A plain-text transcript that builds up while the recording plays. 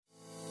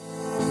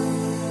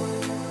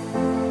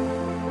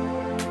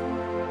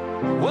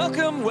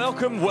Welcome,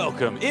 welcome,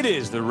 welcome. It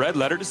is the Red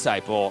Letter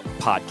Disciple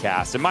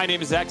podcast, and my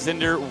name is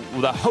Zehnder,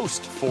 the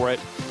host for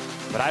it,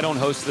 but I don't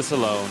host this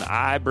alone.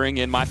 I bring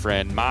in my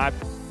friend, my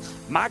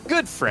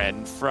good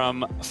friend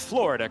from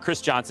Florida,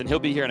 Chris Johnson. He'll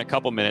be here in a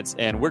couple minutes,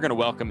 and we're going to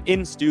welcome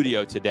in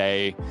studio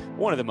today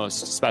one of the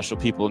most special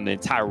people in the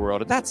entire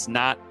world. And that's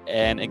not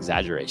an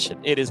exaggeration.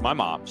 It is my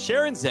mom,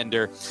 Sharon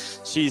Zehnder.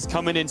 She's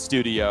coming in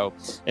studio,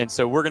 and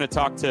so we're going to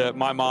talk to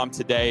my mom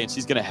today, and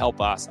she's going to help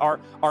us. Our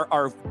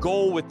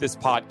goal with this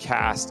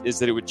podcast is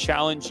that it would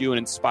challenge you and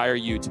inspire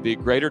you to be a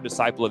greater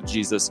disciple of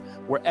Jesus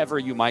wherever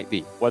you might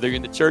be, whether you're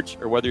in the church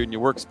or whether you're in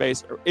your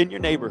workspace or in your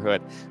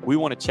neighborhood. We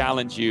want to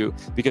challenge you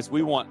because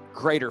we want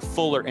greater,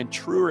 fuller, and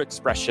truer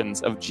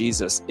expressions of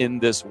Jesus in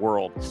this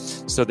world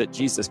so that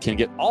Jesus can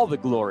get all the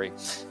glory.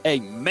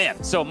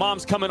 Amen. So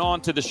mom's coming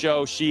on to the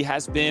show.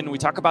 We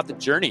talk about the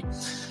journey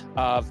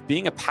of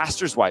being a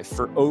pastor's wife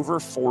for over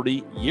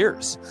 40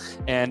 years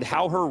and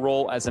how her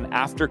role as an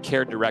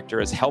aftercare director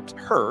has helped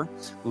her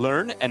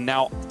learn and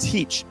now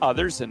teach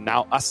others and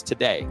now us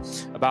today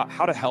about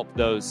how to help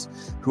those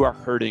who are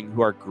hurting,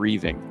 who are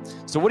grieving.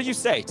 So what do you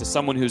say to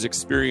someone who's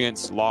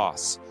experienced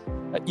loss?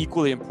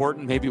 Equally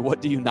important, maybe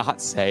what do you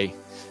not say?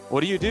 What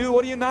do you do?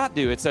 What do you not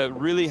do? It's a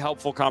really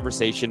helpful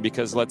conversation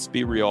because let's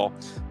be real,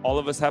 all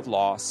of us have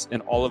loss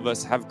and all of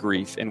us have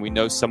grief, and we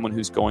know someone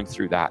who's going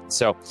through that.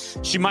 So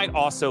she might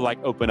also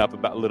open up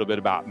about a little bit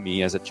about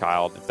me as a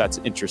child. If that's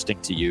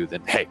interesting to you,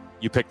 then hey,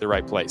 you picked the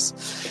right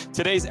place.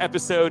 Today's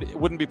episode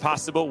wouldn't be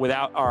possible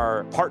without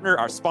our partner,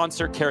 our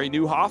sponsor, Kerry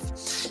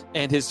Newhoff,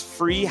 and his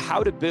free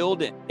How to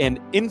Build an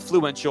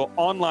Influential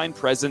Online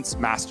Presence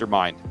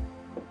Mastermind.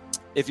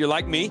 If you're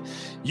like me,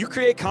 you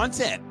create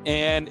content,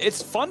 and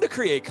it's fun to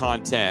create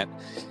content.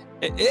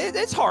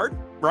 It's hard,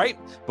 right?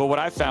 But what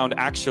I found,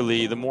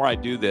 actually, the more I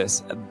do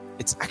this,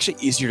 it's actually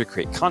easier to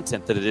create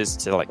content than it is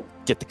to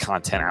get the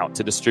content out,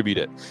 to distribute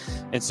it.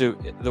 And so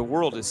the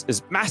world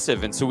is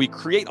massive. And so we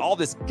create all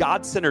this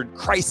God-centered,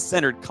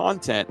 Christ-centered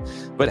content,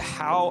 but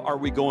how are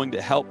we going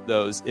to help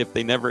those if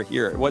they never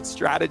hear it? What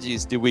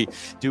strategies do we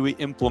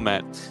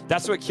implement?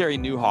 That's what Kerry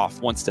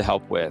Newhoff wants to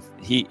help with.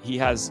 He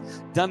has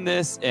done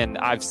this, and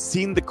I've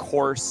seen the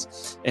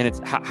course, and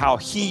it's how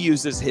he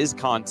uses his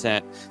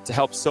content to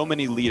help so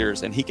many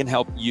leaders, and he can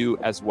help you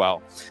as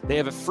well. They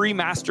have a free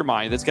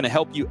mastermind that's going to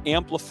help you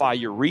amplify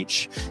your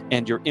reach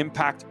and your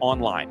impact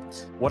online.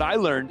 What I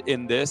learned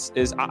in this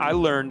is I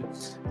learned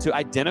to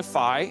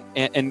identify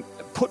and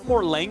put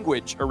more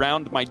language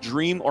around my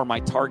dream or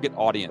my target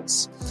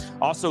audience.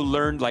 Also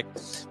learned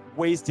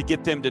ways to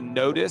get them to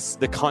notice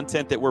the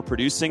content that we're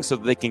producing so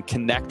that they can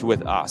connect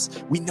with us.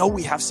 We know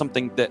we have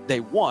something that they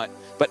want,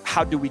 but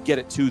how do we get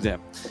it to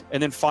them?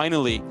 And then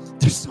finally,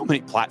 there's so many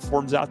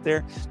platforms out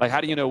there.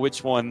 How do you know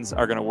which ones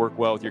are going to work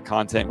well with your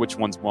content, which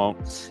ones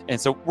won't?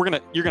 And so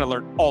you're going to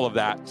learn all of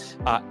that.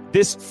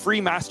 This free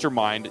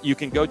mastermind, you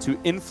can go to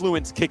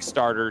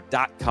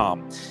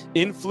influencekickstarter.com.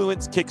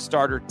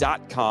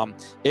 Influencekickstarter.com.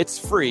 It's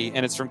free,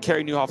 and it's from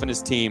Kerry Newhoff and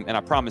his team, and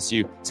I promise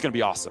you, it's going to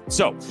be awesome.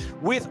 So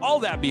with all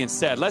that being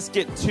said, let's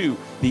get to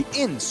the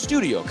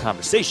in-studio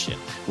conversation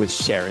with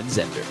Sharon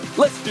Zehnder.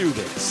 Let's do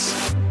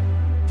this.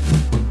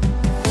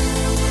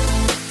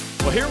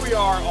 Well, here we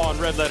are on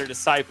Red Letter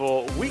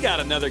Disciple. We got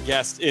another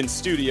guest in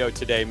studio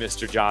today,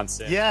 Mr.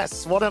 Johnson.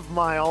 Yes, one of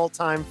my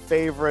all-time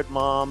favorite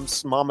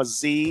moms, Mama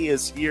Z,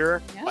 is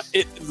here. Yeah.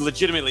 It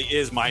legitimately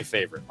is my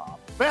favorite mom.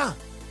 Yeah.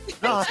 It's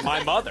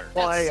my mother.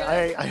 Well,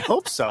 I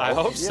hope so. I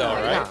hope so,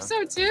 right? I hope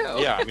so, too.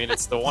 Yeah, I mean,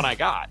 it's the one I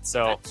got.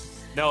 So,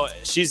 no,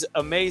 she's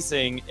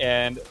amazing.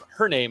 And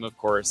her name, of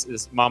course,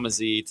 is Mama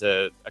Z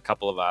to a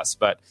couple of us.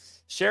 But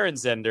Sharon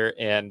Zehnder,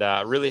 and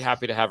really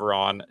happy to have her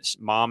on.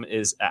 Mom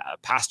is a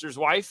pastor's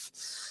wife,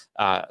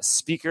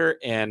 speaker,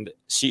 and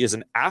she is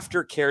an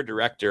aftercare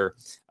director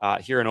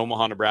here in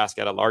Omaha,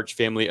 Nebraska, at a large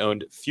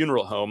family-owned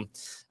funeral home.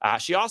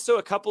 She also,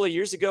 a couple of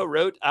years ago,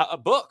 wrote a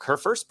book, her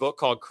first book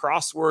called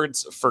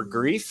Crosswords for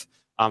Grief.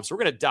 So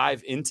we're going to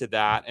dive into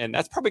that, and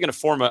that's probably going to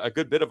form a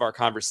good bit of our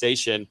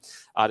conversation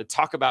to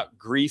talk about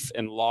grief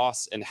and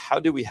loss and how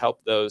do we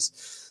help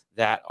those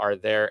that are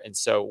there. And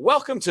so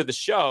welcome to the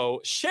show,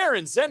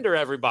 Sharon Zehnder,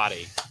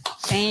 everybody.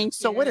 Thank you.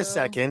 So wait a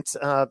second.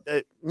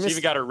 She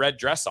even got her red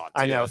dress on, too.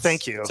 I know.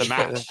 Thank you. It's a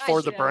match.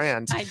 For the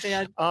brand. I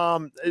did.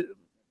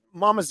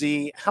 Mama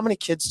Z, how many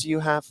kids do you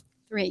have?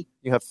 3.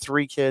 You have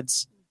 3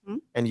 kids,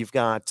 and you've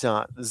got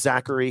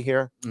Zachary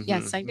here. Mm-hmm.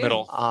 Yes, I do.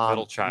 Middle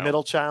child.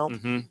 Middle child.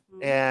 Mm-hmm.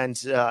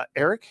 And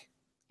Eric?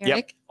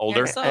 Eric, older.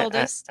 Eric's the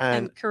oldest,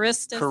 and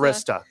Carista's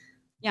the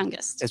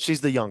youngest. And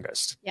she's the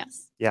youngest.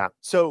 Yes. Yeah.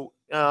 So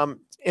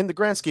in the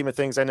grand scheme of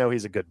things, I know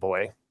he's a good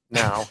boy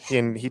now,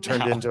 and he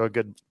turned into a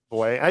good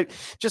boy.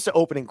 Just an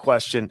opening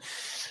question.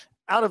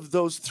 Out of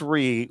those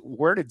 3,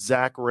 where did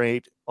Zach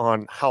rate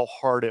on how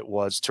hard it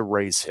was to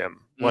raise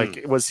him?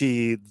 Was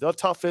he the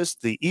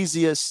toughest, the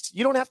easiest?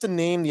 You don't have to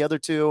name the other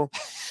 2,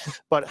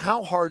 but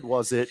how hard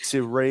was it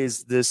to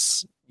raise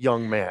this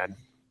young man?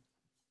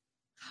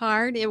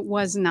 Hard? It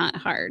was not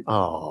hard.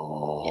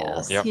 Oh.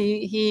 Yes. Yep.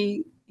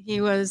 He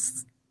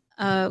was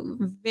a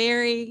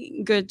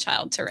very good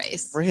child to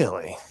raise.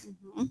 Really?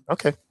 Mm-hmm.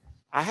 Okay.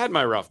 I had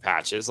my rough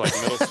patches, like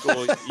middle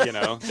school,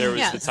 there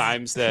was the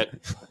times that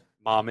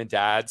mom and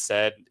dad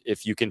said,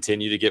 if you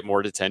continue to get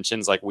more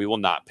detentions, like we will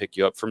not pick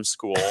you up from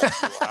school. You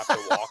will have to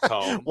walk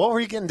home. What were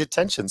you getting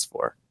detentions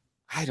for?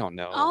 I don't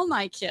know. All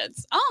my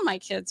kids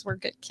were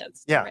good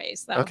kids to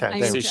raise, though.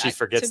 Okay. So she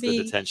forgets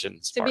the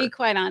detentions part. To be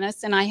quite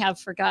honest, and I have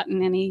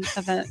forgotten any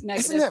of the negative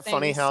Isn't that things,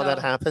 funny how that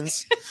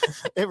happens?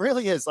 It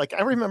really is. Like,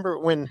 I remember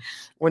when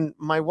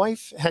my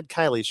wife had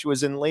Kylie, she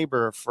was in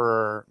labor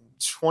for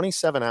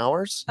 27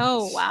 hours.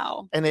 Oh,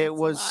 wow. And it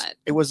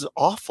was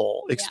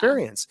awful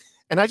experience.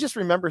 And I just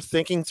remember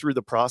thinking through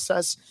the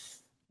process,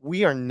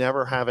 we are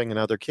never having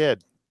another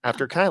kid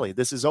after Kylie.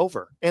 This is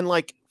over. And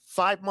like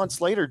 5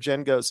 months later,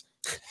 Jen goes,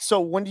 so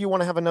when do you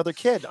want to have another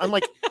kid? I'm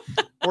like,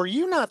 were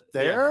you not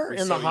there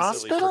in the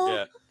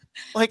hospital?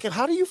 Like,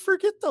 how do you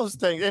forget those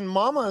things? And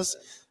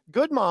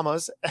good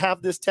mamas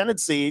have this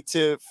tendency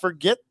to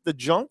forget the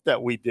junk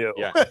that we do.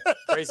 Yeah.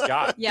 Praise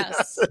God.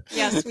 Yes,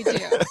 we do.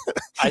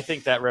 I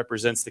think that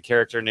represents the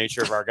character and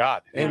nature of our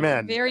God.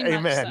 Amen. Very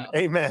Amen. much so.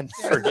 Amen.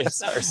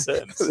 Forgives our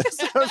sins.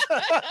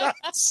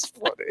 That's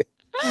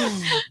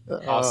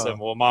funny. Awesome.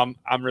 Well, Mom,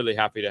 I'm really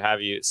happy to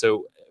have you.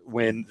 So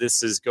when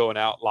this is going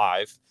out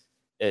live,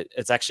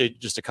 it's actually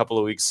just a couple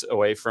of weeks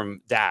away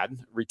from Dad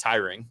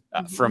retiring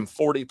from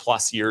 40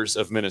 plus years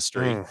of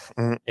ministry.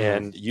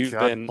 And you've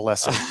been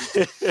bless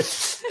him.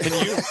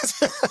 and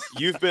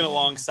you've been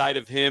alongside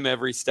of him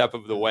every step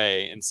of the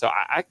way. And so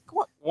I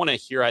want to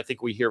hear, I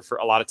think we hear for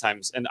a lot of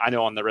times, and I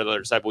know on the Red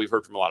Letter Disciple, we've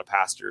heard from a lot of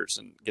pastors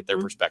and get their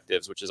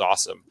perspectives, which is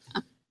awesome.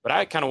 But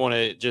I kind of want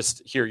to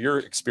just hear your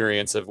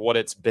experience of what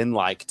it's been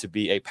like to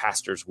be a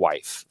pastor's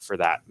wife for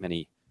that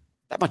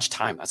much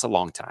time. That's a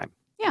long time.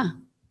 Yeah.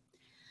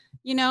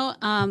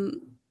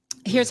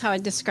 Here's how I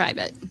describe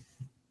it.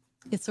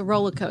 It's a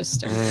roller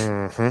coaster.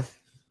 And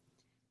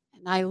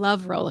I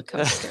love roller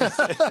coasters.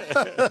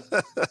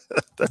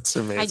 That's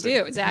amazing. I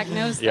do. Zach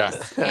knows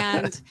this.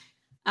 And,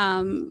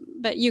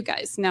 but you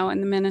guys know in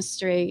the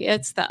ministry,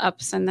 it's the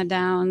ups and the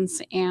downs.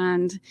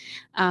 And,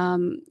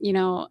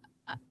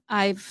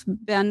 I've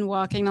been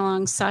walking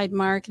alongside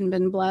Mark and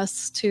been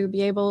blessed to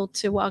be able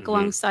to walk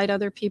alongside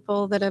other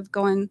people that have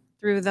gone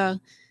through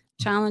the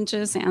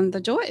challenges and the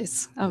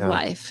joys of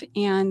life.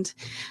 And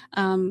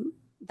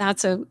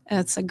that's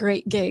a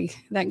great gig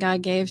that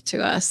God gave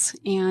to us.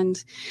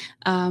 And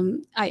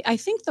I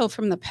think, though,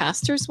 from the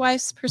pastor's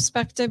wife's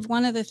perspective,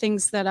 one of the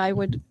things that I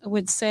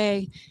would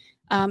say,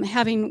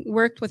 having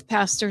worked with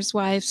pastors'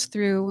 wives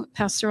through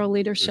Pastoral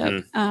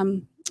Leadership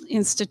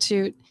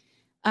Institute,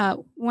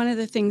 one of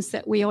the things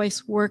that we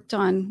always worked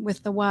on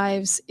with the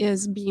wives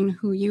is being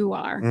who you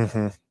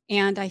are.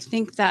 And I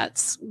think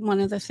that's one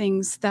of the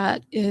things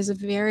that is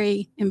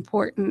very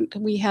important.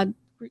 We had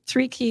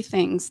 3 key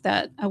things: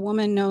 that a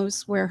woman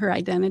knows where her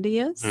identity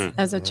is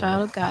as a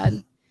child of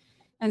God.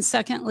 And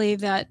secondly,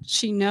 that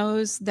she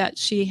knows that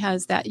she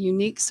has that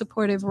unique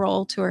supportive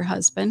role to her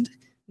husband.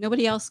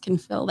 Nobody else can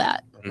fill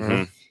that.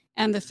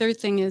 And the third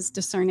thing is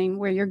discerning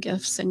where your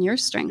gifts and your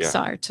strengths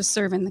are to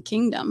serve in the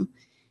kingdom.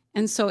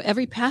 And so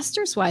every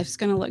pastor's wife is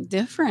going to look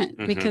different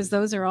because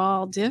those are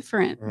all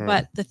different.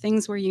 But the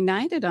things we're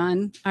united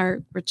on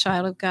are we're a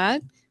child of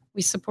God,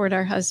 we support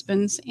our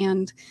husbands,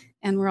 and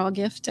we're all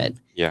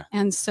gifted. Yeah.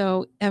 And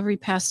so every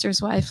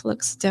pastor's wife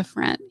looks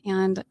different.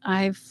 And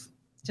I've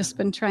just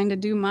been trying to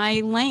do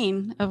my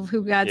lane of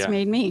who God's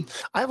made me.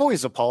 I've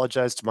always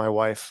apologized to my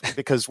wife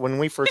because when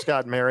we first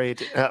got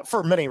married,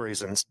 for many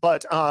reasons,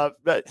 but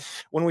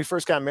when we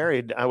first got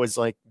married, I was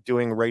like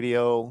doing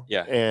radio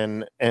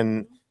and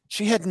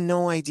she had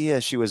no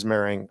idea she was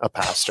marrying a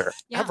pastor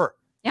ever.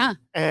 Yeah.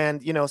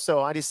 And, so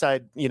I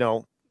decided,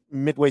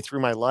 midway through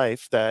my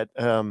life that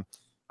I'm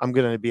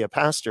going to be a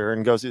pastor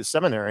and go to the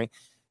seminary.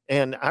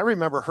 And I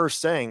remember her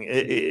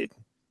saying,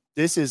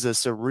 this is a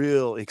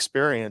surreal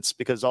experience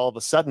because all of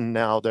a sudden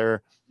now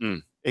they're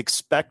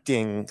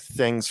expecting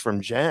things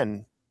from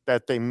Jen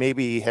that they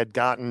maybe had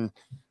gotten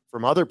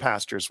from other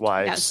pastors'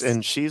 wives.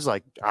 And she's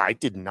like, I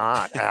did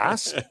not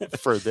ask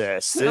for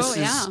this. This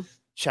is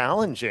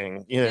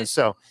challenging,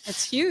 so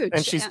it's huge.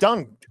 And she's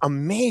done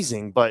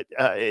amazing, but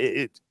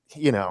I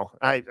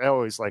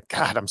always like,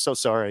 God, I'm so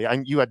sorry.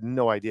 You had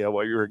no idea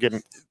what you were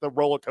getting, the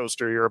roller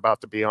coaster you're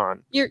about to be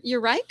on.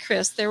 You're right,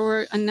 Chris. There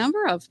were a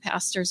number of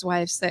pastors'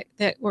 wives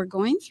that were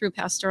going through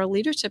Pastoral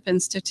Leadership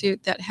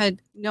Institute that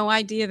had no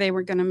idea they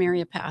were going to marry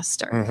a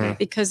pastor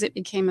because it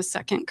became a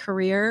second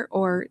career,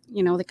 or,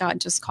 that God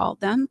just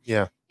called them.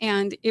 Yeah.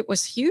 And it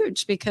was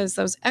huge because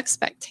those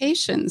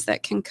expectations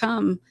that can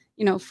come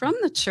from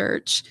the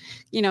church,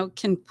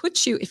 can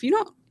put you, if you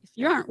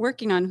aren't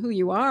working on who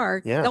you are,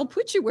 they'll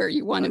put you where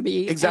you want to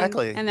be.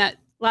 Exactly. And that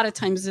a lot of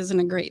times isn't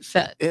a great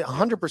fit.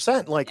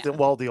 100%. Like,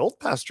 the old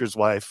pastor's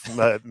wife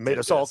made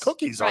us all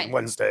cookies on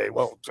Wednesday.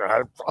 Well,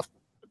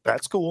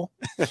 that's cool.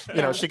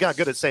 She got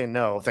good at saying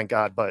no, thank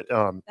God. But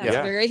that's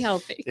very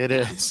healthy. It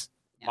is.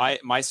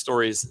 My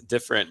story is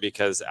different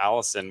because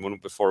Allison,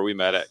 before we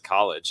met at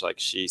college, like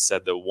she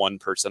said, the one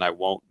person I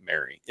won't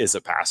marry is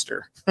a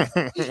pastor,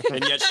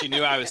 and yet she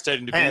knew I was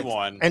studying to be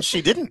one, and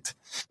she didn't.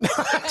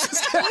 I'm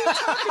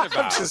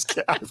just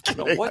kidding. I don't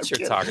know what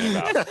you're talking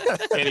about.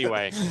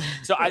 Anyway,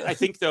 so I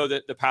think though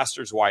that the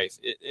pastor's wife,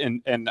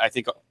 and I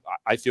think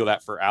I feel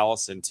that for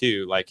Allison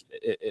too. Like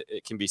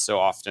it can be so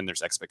often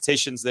there's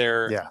expectations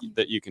there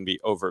that you can be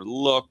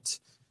overlooked.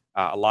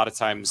 A lot of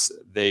times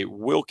they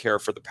will care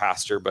for the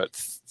pastor, but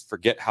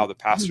forget how the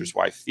pastor's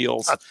wife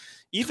feels.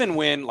 Even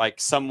when like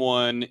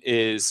someone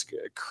is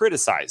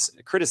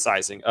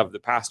criticizing of the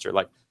pastor,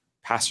 like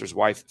pastor's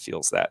wife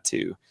feels that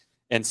too.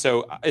 And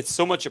so it's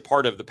so much a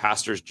part of the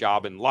pastor's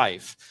job in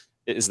life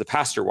is the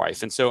pastor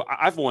wife. And so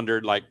I've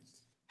wondered, like,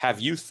 have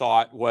you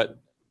thought what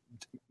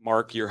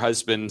Mark, your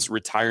husband's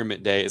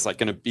retirement day is like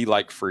going to be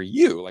like for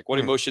you? Like what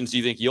emotions do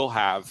you think you'll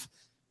have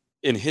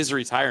in his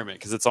retirement?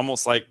 Because it's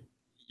almost like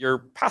your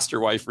pastor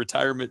wife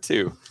retirement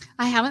too.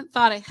 I haven't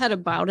thought ahead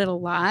about it a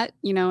lot,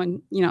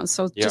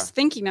 so just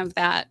thinking of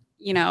that,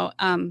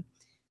 I'm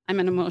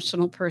an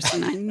emotional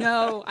person. I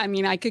know,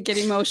 I could get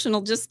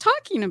emotional just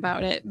talking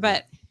about it,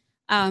 but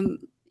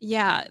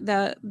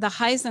the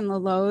highs and the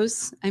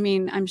lows,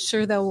 I'm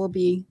sure there will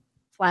be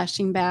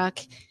flashing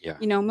back.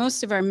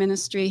 Most of our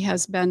ministry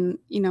has been,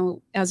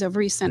 as of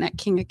recent at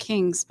King of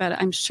Kings, but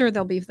I'm sure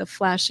there'll be the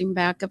flashing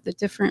back of the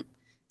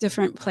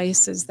different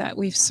places that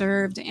we've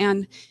served.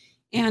 And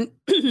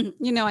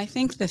I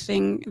think the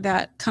thing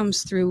that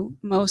comes through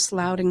most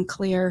loud and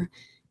clear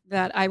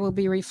that I will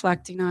be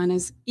reflecting on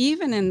is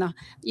even in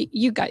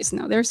you guys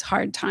know there's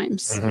hard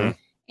times,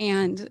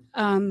 and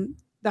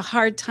the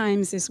hard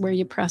times is where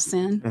you press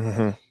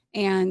in,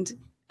 and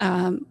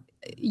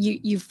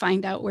you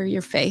find out where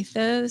your faith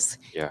is,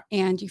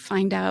 and you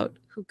find out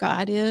who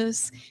God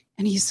is,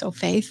 and He's so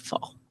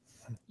faithful.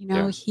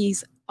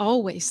 He's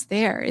always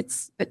there.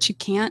 But you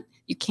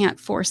can't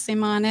force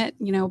Him on it,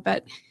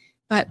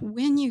 But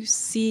when you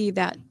see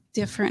that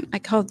I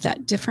call it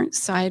that different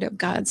side of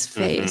God's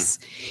face,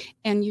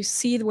 and you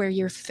see where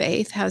your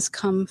faith has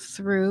come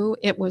through,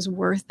 it was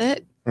worth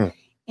it.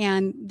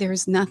 And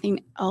there's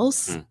nothing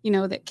else,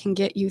 that can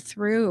get you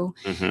through.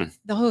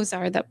 Those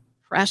are the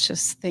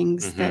precious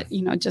things that,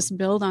 just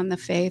build on the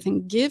faith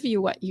and give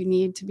you what you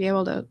need to be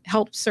able to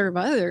help serve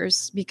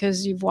others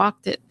because you've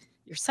walked it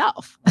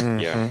yourself,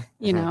 and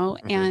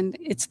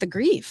it's the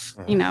grief,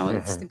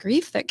 it's the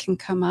grief that can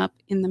come up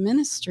in the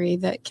ministry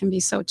that can be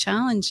so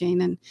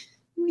challenging. And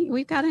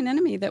we've got an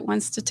enemy that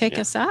wants to take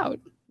us out,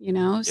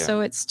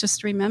 so it's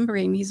just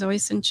remembering He's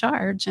always in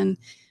charge. And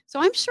so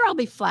I'm sure I'll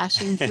be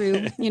flashing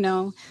through,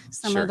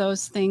 some of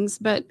those things,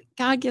 but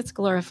God gets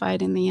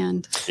glorified in the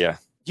end. Yeah.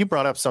 You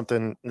brought up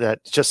something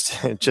that just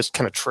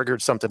kind of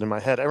triggered something in my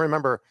head. I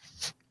remember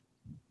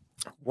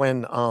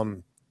when,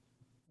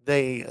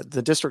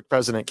 the district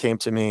president came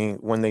to me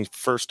when they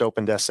first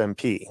opened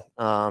SMP.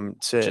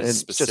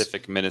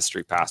 Specific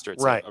ministry pastor.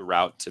 It's a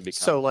route to become.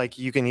 So like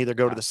you can either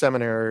go to the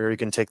seminary or you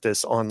can take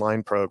this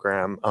online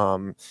program.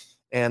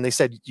 And they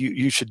said,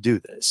 you should do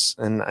this.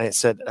 And I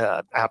said,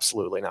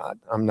 absolutely not.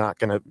 I'm not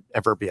going to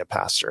ever be a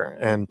pastor.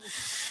 And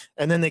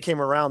then they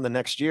came around the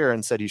next year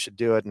and said, you should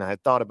do it. And I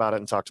thought about it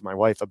and talked to my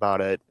wife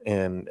about it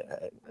and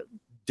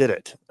did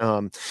it.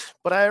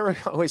 But I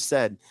always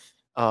said,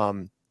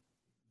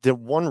 the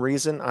one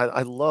reason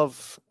I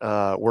love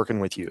working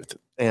with youth.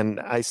 And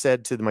I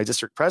said to my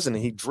district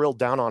president, he drilled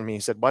down on me. He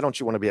said, why don't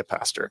you want to be a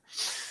pastor?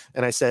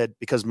 And I said,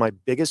 because my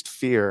biggest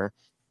fear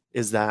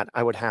is that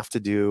I would have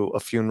to do a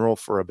funeral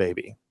for a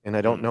baby. And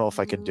I don't know if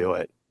I could do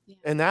it. Yeah.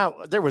 And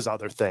there was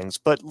other things,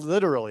 but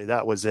literally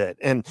that was it.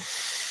 And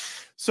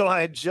so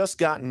I had just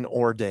gotten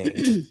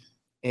ordained.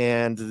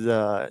 And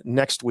the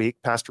next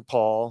week, Pastor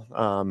Paul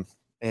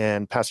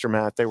and Pastor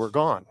Matt, they were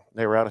gone.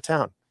 They were out of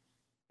town.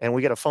 And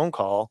we get a phone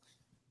call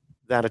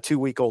that a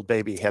 2-week-old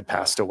baby had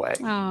passed away.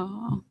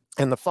 Oh.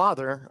 And the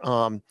father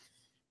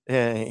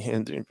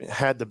and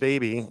had the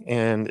baby,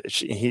 and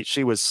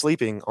she was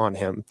sleeping on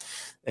him,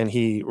 and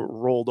he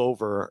rolled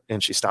over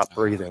and she stopped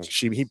breathing.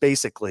 He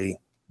basically,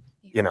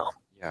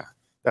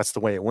 that's the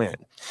way it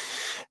went.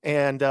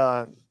 And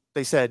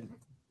they said,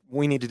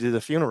 we need to do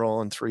the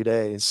funeral in 3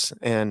 days.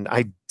 And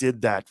I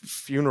did that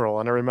funeral.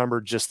 And I remember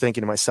just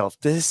thinking to myself,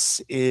 this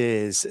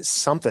is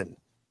something.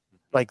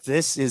 Like,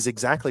 this is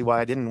exactly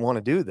why I didn't want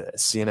to do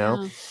this,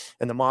 And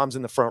the mom's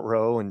in the front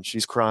row and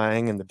she's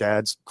crying and the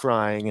dad's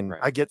crying. And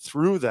I get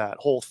through that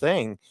whole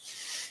thing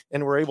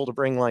and we're able to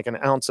bring like an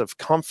ounce of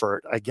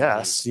comfort, I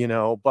guess,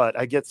 but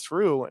I get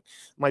through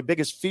my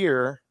biggest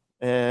fear.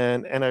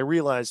 And I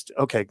realized,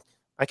 okay,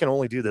 I can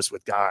only do this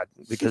with God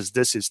because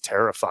this is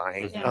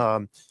terrifying.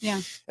 And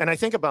I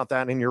think about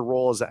that in your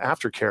role as an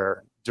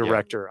aftercare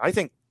director. I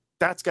think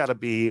that's got to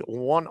be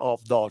one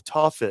of the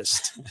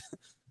toughest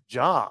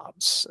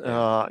jobs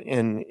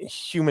in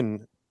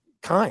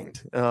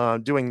humankind,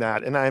 doing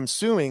that. And I'm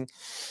assuming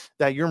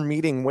that you're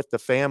meeting with the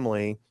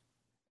family,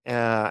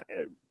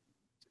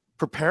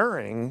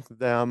 preparing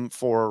them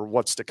for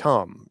what's to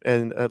come,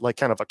 and like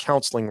kind of a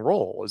counseling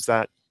role. Is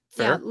that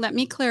Fair. let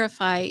me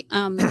clarify.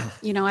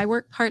 I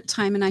work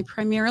part-time and I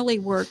primarily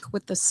work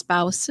with the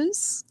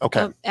spouses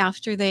Okay.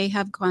 after they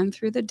have gone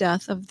through the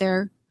death of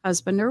their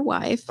husband or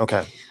wife.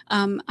 Okay.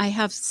 I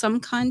have some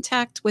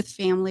contact with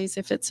families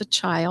if it's a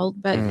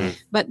child,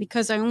 but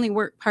because I only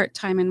work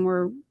part-time and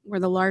we're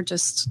the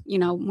largest,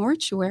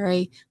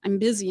 mortuary, I'm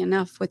busy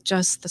enough with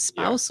just the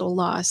spousal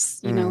loss,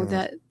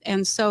 that,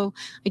 and so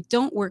I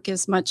don't work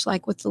as much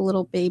like with the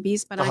little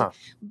babies,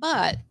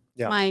 but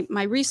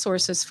my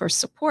resources for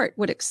support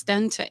would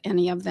extend to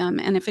any of them.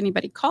 And if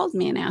anybody called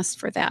me and asked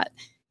for that,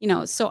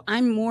 so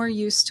I'm more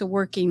used to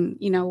working,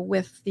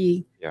 with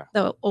the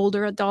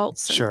older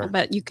adults. Sure.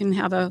 But you can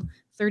have a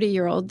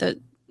 30-year-old that,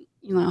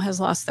 has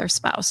lost their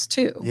spouse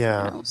too.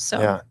 Yeah. So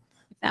if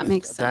that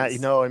makes sense.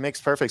 It makes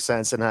perfect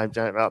sense. And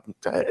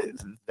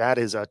that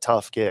is a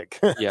tough gig.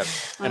 Yep.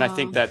 And I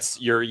think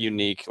that's your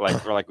unique,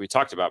 like we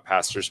talked about,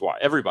 pastors.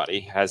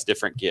 Everybody has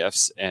different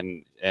gifts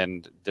and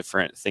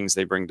different things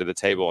they bring to the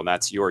table. And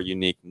that's your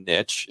unique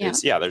niche.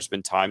 Yeah. There's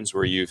been times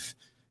where you've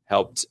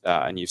helped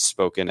and you've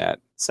spoken at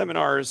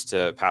seminars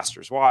to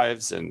pastors'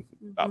 wives and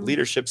about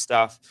leadership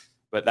stuff.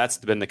 But that's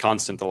been the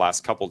constant the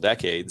last couple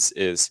decades,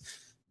 is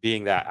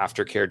being that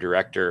aftercare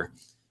director.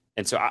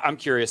 And so I'm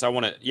curious, I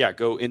want to,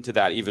 go into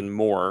that even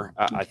more.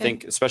 Okay. I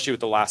think, especially with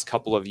the last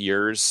couple of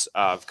years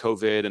of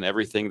COVID and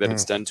everything that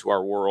it's done to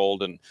our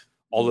world and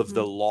all of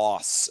the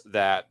loss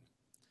that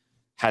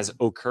has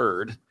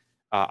occurred.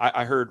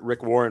 I heard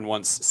Rick Warren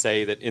once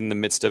say that in the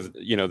midst of,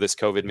 this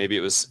COVID, maybe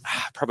it was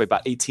probably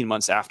about 18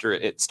 months after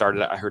it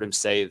started, I heard him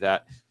say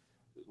that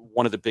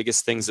one of the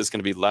biggest things that's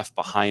going to be left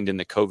behind in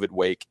the COVID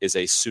wake is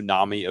a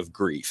tsunami of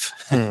grief.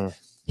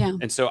 Yeah.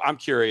 And so I'm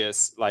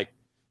curious,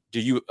 do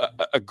you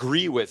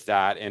agree with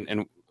that?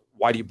 And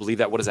why do you believe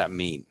that? What does that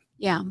mean?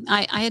 Yeah,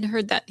 I had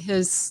heard that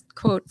his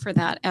quote for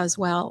that as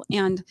well.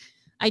 And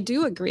I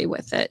do agree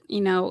with it.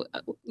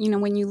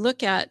 When you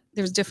look at,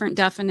 there's different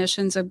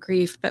definitions of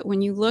grief, but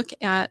when you look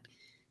at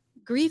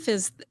grief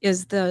is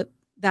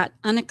that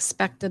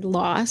unexpected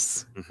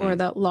loss or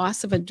the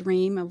loss of a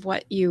dream of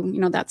what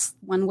that's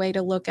one way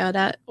to look at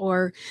it.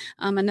 Or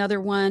another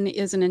one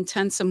is an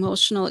intense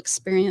emotional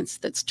experience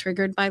that's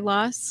triggered by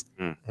loss.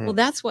 Well,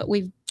 that's what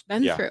we've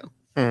been through.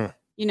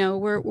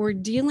 We're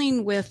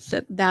dealing with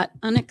that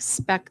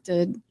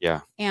unexpected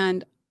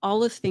and all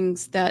the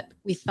things that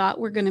we thought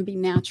were going to be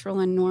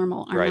natural and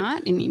normal are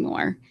not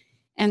anymore.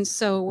 And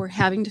so we're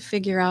having to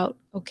figure out,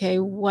 okay,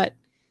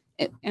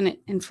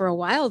 and for a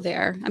while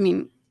there,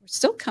 we're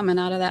still coming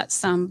out of that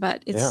some,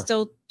 but it's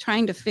still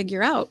trying to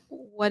figure out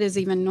what is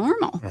even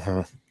normal.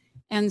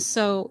 And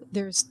so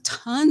there's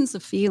tons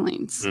of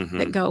feelings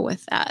that go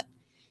with that.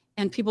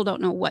 And people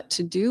don't know what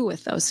to do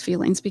with those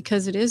feelings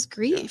because it is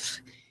grief.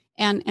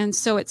 And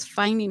so it's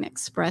finding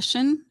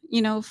expression,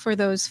 for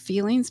those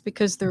feelings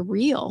because they're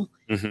real.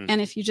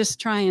 And if you just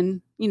try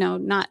and,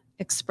 not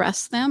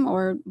express them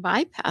or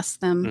bypass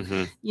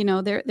them,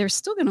 they're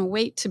still going to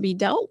wait to be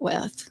dealt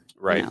with.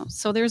 Right.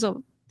 So there's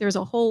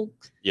a whole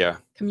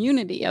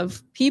community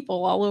of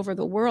people all over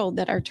the world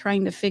that are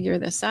trying to figure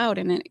this out.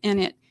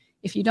 And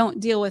if you don't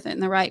deal with it in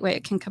the right way,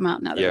 it can come out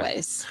in other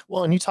ways.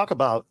 Well, and you talk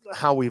about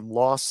how we've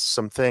lost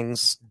some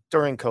things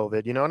during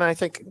COVID, and I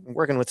think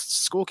working with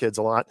school kids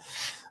a lot,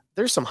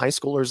 there's some high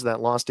schoolers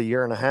that lost a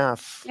year and a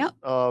half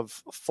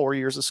of 4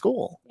 years of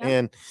school.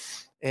 And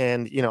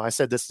I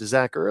said this to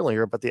Zach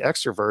earlier, but the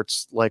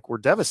extroverts were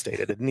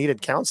devastated and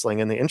needed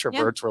counseling, and the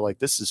introverts were like,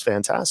 this is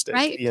fantastic.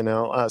 Right.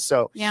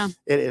 So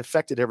it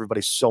affected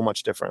everybody so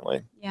much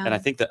differently. Yeah. And I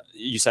think that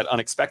you said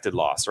unexpected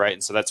loss, right?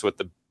 And so that's what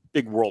the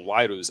big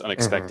worldwide was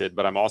unexpected.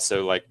 But I'm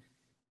also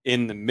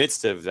in the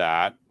midst of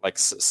that, a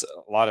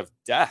lot of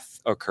death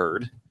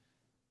occurred.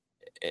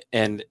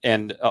 And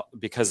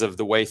because of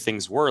the way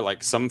things were,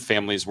 some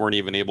families weren't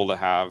even able to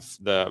have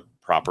the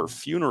proper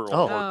funeral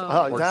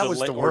or that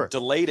was the word. Or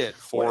delayed it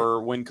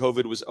for when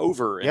COVID was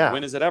over. And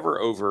when is it ever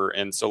over?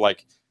 And so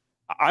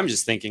I'm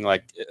just thinking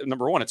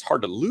number one, it's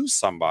hard to lose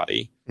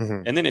somebody.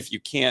 And then if you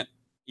can't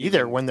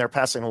either when they're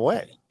passing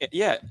away.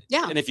 Yeah.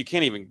 And if you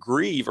can't even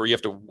grieve, or you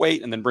have to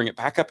wait and then bring it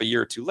back up a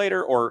year or two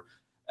later, or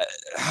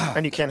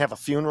and you can't have a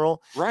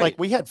funeral. Right.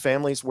 We had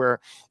families where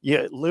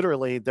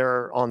literally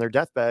they're on their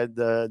deathbed.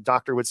 The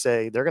doctor would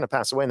say they're going to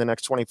pass away in the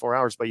next 24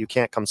 hours, but you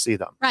can't come see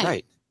them.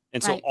 Right.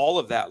 And so all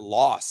of that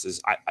loss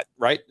is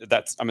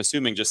that's, I'm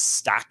assuming, just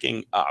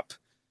stacking up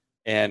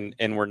and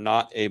we're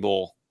not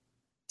able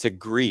to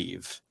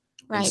grieve.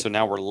 Right. And so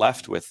now we're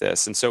left with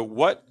this. And so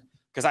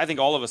because I think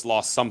all of us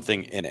lost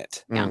something in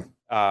it. Yeah.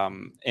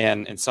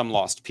 And some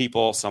lost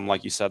people, some,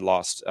 like you said,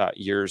 lost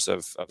years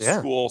of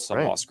school,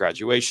 some lost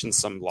graduation,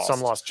 some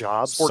lost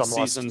jobs, sports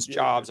seasons,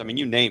 jobs.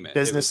 You name it.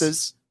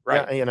 Businesses.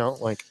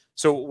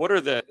 So what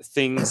are the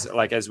things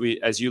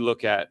as you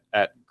look at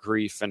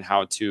grief and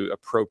how to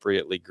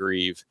appropriately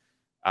grieve?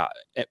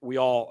 We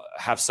all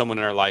have someone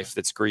in our life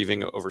that's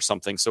grieving over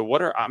something.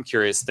 So I'm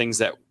curious, things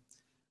that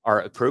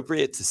are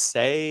appropriate to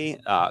say,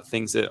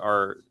 things that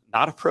are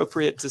not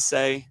appropriate to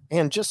say.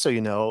 And just so you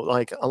know,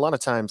 a lot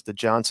of times the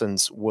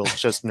Johnsons will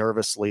just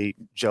nervously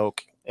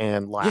joke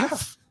and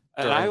laugh.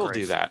 And I will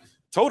do that.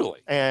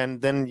 Totally.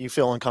 And then you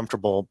feel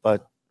uncomfortable,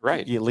 but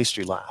right. at least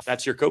you laugh.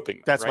 That's your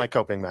coping. That's right? my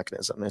coping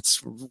mechanism.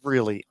 It's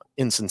really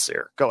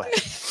insincere. Go ahead.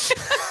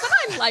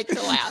 I like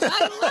to laugh.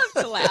 I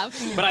love to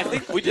laugh. But I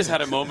think we just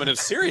had a moment of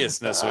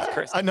seriousness with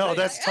Chris. I know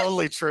that's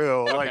totally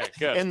true. Okay, like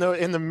good. in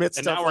the midst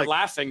and of now we're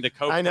laughing to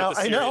cope. I know. With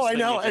the serious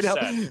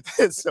thing you just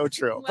said. It's so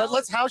true. But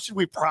how should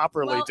we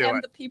properly do and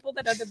it? the people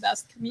that are the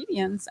best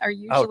comedians are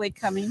usually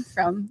coming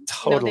from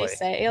totally. they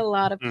say a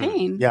lot of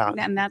pain. Yeah.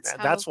 And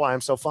that's why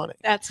I'm so funny.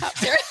 That's how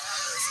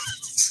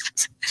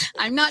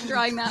I'm not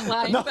drawing that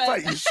line. No,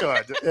 but you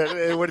should.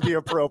 It would be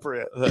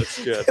appropriate.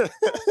 That's good.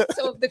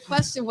 So the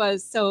question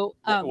was,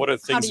 what are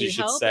things you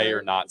should say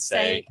or not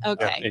say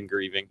in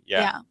grieving?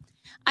 Yeah.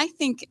 I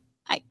think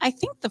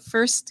the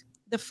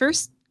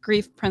first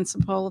grief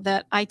principle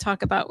that I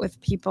talk about with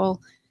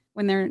people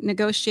when they're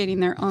negotiating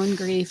their own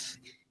grief,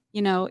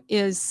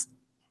 is,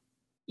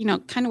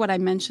 kind of what I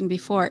mentioned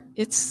before.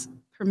 It's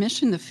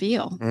permission to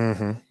feel.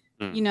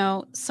 Mm-hmm.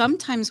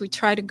 Sometimes we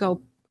try to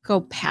go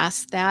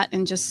past that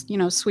and just,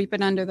 sweep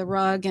it under the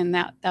rug. And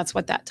that's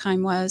what that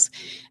time was.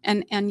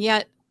 And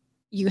yet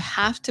you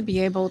have to be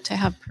able to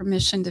have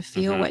permission to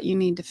feel what you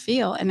need to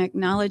feel and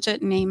acknowledge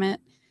it, name it.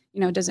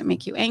 Does it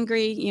make you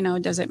angry?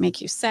 Does it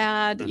make you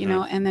sad?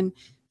 And then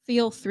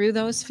feel through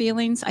those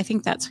feelings. I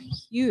think that's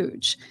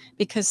huge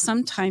because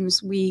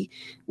sometimes we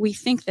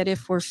think that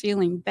if we're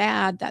feeling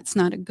bad, that's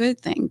not a good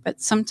thing. But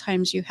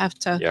sometimes you have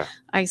to,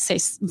 I say,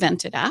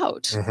 vent it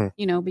out,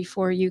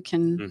 before you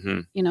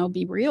can,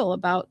 be real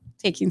about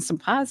taking some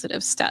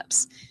positive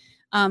steps.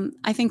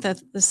 I think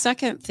that the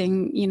second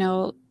thing,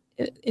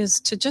 is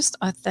to just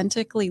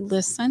authentically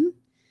listen.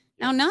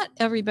 Now, not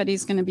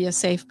everybody's going to be a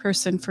safe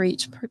person for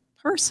each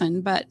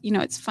person, but,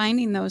 it's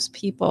finding those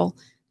people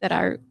that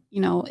are,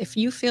 if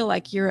you feel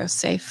like you're a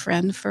safe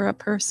friend for a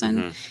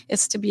person,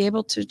 it's to be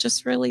able to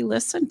just really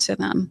listen to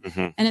them.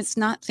 And it's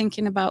not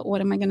thinking about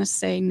what am I going to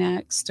say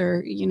next,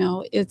 or,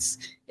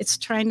 it's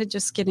trying to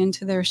just get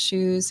into their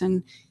shoes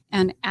and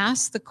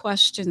ask the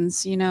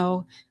questions,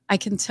 I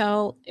can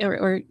tell,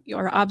 or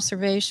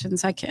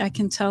observations. I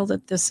can tell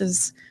that this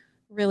is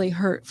really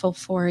hurtful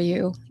for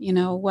you.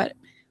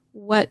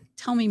 What,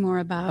 tell me more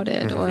about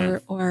it,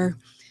 or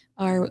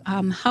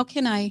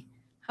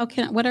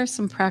what are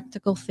some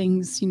practical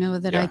things,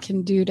 that I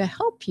can do to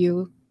help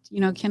you?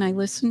 Can I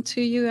listen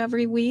to you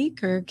every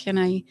week, or can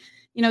I,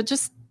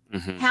 just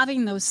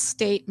having those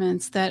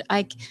statements that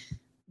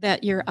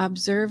you're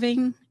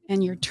observing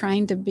and you're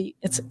trying to be,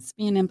 it's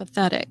being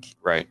empathetic.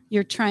 Right.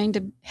 You're trying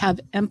to have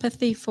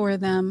empathy for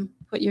them,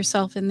 put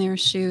yourself in their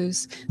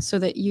shoes so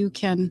that you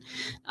can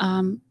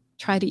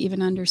try to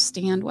even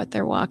understand what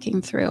they're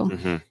walking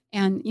through.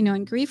 And,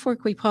 in grief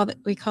work, we call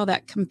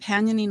that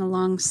companioning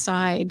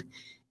alongside.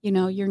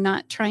 You're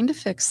not trying to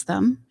fix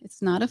them.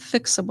 It's not a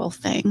fixable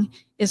thing.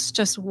 It's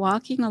just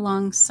walking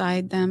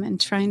alongside them and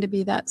trying to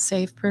be that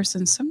safe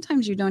person.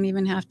 Sometimes you don't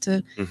even have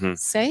to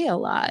say a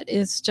lot.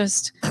 It's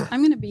just,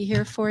 I'm going to be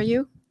here for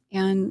you.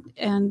 And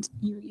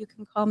you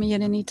can call me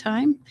at any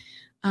time.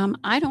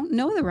 I don't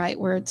know the right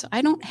words.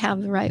 I don't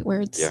have the right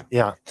words.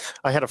 Yeah.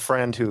 I had a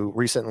friend who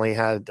recently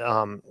had,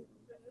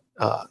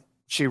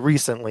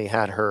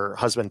 her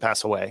husband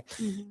pass away.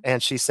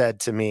 And she said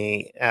to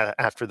me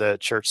after the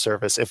church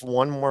service, if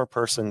one more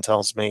person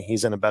tells me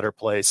he's in a better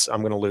place,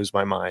 I'm going to lose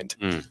my mind.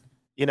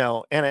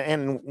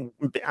 And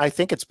I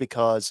think it's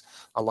because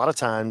a lot of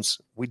times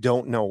we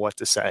don't know what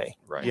to say,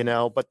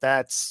 right. But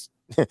that's,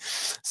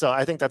 so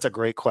I think that's a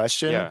great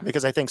question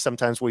because I think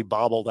sometimes we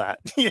bobble that,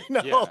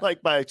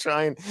 like by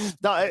trying,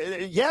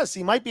 yes,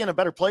 he might be in a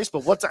better place,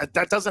 but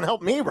that doesn't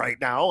help me right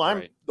now.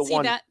 I'm the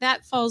one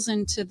that falls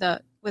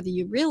into whether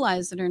you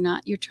realize it or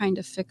not, you're trying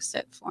to fix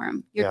it for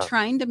them. You're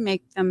trying to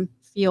make them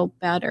feel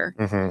better.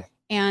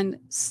 And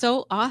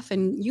so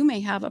often you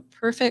may have a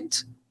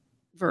perfect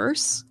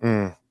verse,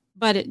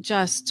 but it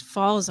just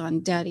falls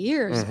on dead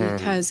ears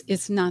because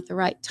it's not the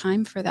right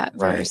time for that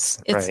verse.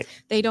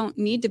 They don't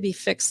need to be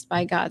fixed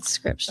by God's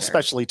scripture.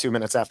 Especially 2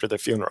 minutes after the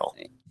funeral.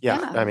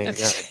 I mean,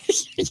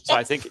 So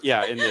I think,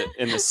 in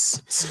the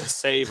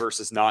say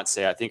versus not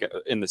say, I think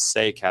in the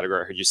say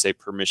category, I heard you say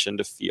permission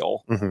to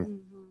feel.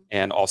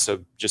 And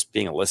also just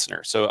being a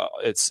listener. So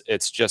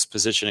it's just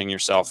positioning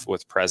yourself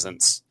with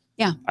presence.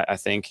 Yeah. I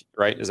think,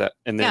 right? Is that,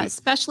 and then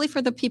especially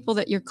for the people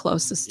that you're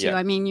closest to.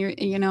 I mean,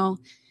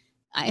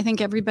 I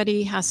think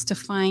everybody has to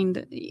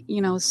find,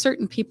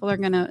 certain people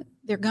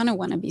they're going to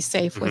want to be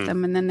safe with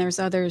them. And then there's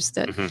others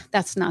that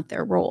that's not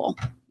their role.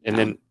 And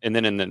then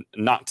in the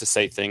not to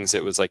say things,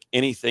 it was like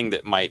anything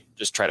that might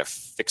just try to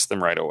fix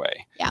them right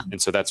away. Yeah.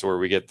 And so that's where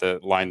we get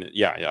the line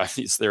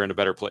that, they're in a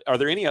better place. Are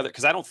there any other,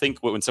 because I don't think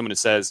when someone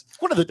says,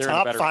 what are the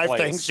top 5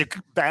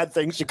 bad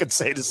things you could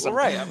say to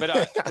someone? Well, right.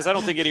 But because I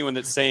don't think anyone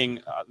that's saying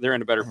they're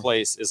in a better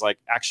place is like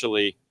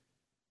actually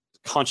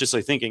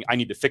consciously thinking, I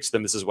need to fix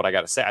them. This is what I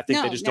got to say. I think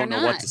No, they just they're don't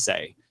know what not. to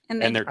say.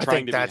 And They're I trying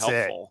think to be that's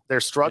helpful.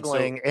 They're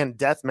struggling, and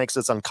death makes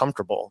us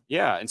uncomfortable.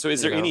 Yeah. And so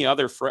is there any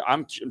other,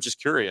 I'm just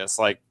curious,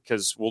 like,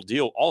 because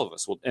all of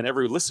us will, and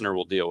every listener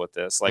will deal with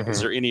this. Like, is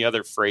there any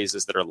other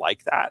phrases that are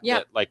like that?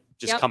 Yep. That like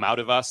just Yep. come out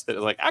of us that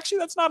are like, actually,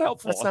 that's not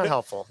helpful. That's not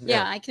helpful.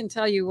 Yeah, I can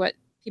tell you what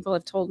people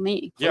have told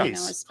me, Yeah.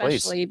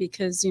 especially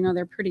because,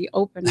 they're pretty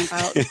open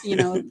about,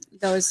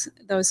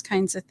 those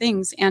kinds of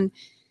things. And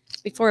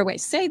before I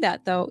say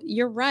that, though,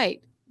 you're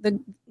right.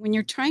 When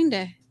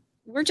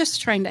we're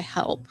just trying to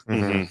help.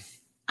 Mm-hmm.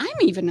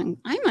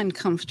 I'm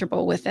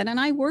uncomfortable with it, and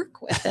I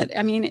work with it.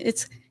 I mean,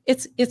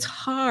 it's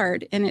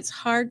hard, and it's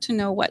hard to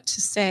know what to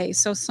say.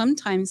 So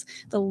sometimes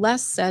the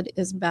less said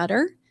is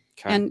better.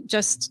 Okay. And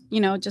just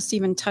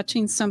even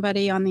touching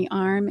somebody on the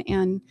arm,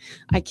 and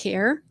I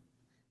care,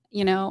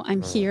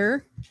 I'm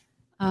here.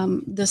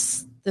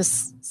 This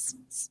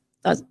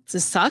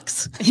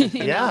sucks.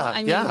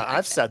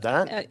 I've said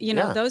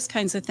that. Those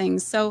kinds of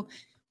things. So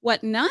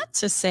what not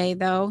to say,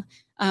 though,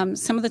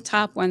 some of the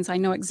top ones, I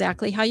know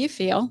exactly how you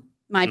feel.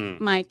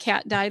 My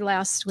cat died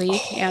last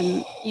week,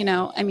 and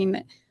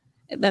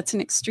that's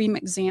an extreme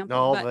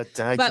example. No,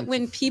 but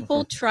when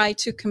people try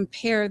to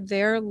compare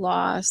their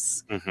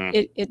loss,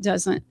 it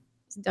doesn't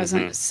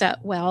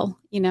set well,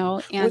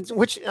 and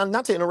which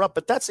not to interrupt,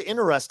 but that's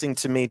interesting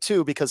to me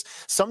too, because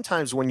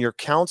sometimes when you're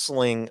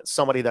counseling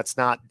somebody it's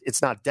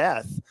not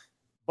death,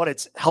 but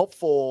it's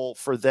helpful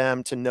for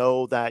them to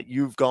know that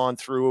you've gone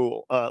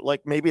through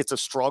like maybe it's a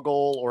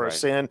struggle or a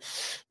sin,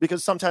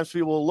 because sometimes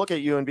people will look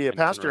at you and be a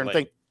pastor and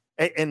think,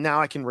 and now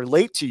I can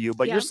relate to you.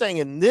 But you're saying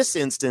in this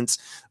instance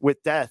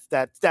with death,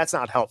 that's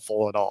not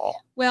helpful at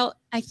all. Well,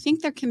 I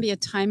think there can be a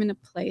time and a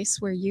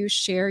place where you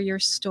share your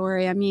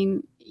story. I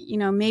mean,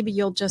 maybe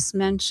you'll just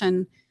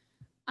mention,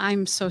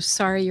 I'm so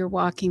sorry you're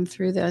walking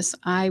through this.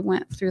 I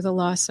went through the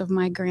loss of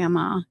my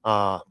grandma.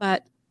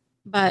 But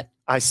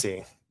I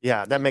see.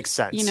 Yeah, that makes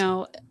sense.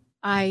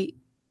 I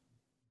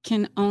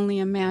can only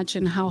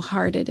imagine how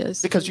hard it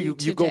is. Because you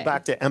go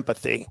back to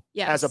empathy,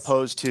 as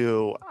opposed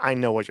to, I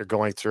know what you're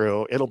going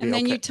through. It'll be okay.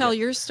 And then you tell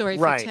your story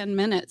for 10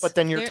 minutes. But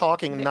then you're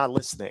talking and not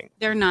listening.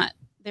 They're not.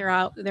 They're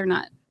out. They're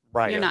not.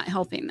 Right. You're not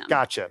helping them.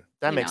 Gotcha.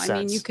 That makes sense. I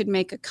mean, you could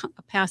make a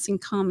passing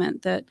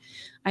comment that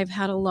I've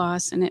had a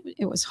loss and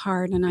it was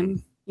hard, and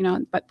I'm,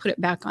 but put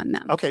it back on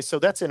them. Okay, so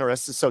that's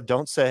interesting. So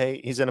don't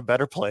say he's in a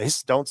better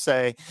place. Don't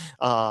say,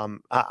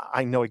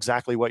 I know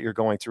exactly what you're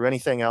going through.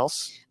 Anything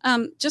else?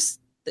 Just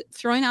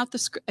throwing out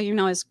as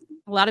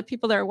a lot of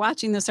people that are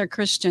watching this are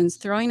Christians,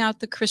 throwing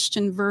out the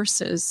Christian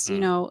verses,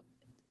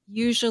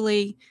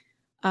 usually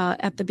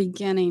at the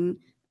beginning,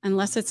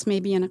 unless it's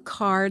maybe in a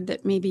card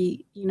that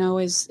maybe,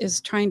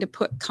 is trying to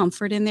put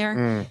comfort in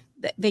there.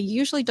 They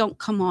usually don't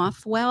come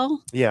off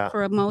well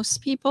for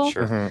most people.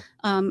 Sure.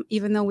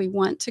 Even though we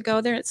want to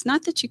go there. It's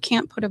not that you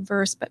can't put a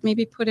verse, but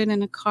maybe put it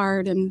in a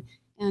card and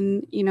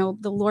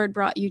the Lord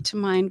brought you to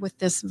mind with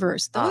this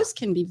verse. Those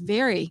can be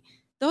very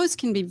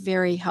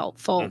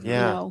helpful.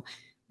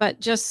 But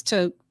just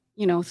to,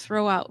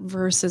 throw out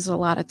verses a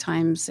lot of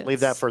times. Leave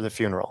that for the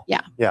funeral.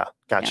 Yeah. Yeah.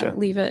 Gotcha. Yeah,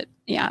 leave it.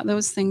 Yeah.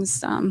 Those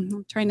things.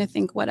 I'm trying to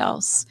think what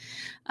else.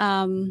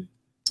 I'm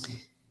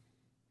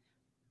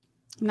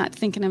not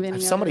thinking of any.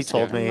 Somebody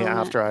told me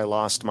after I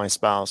lost my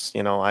spouse,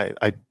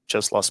 I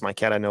just lost my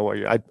cat. I know what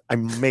I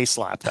may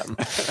slap them.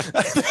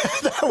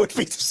 That would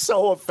be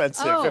so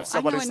offensive if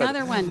somebody said.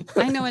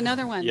 I know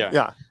another one.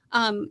 Yeah.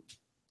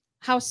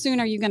 How soon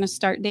are you going to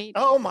start dating?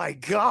 Oh my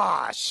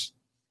gosh.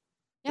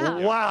 Yeah.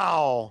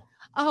 Wow.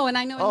 Oh, and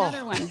I know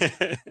another one.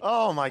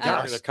 Oh my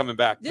gosh. They're coming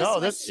back.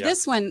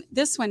 This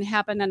one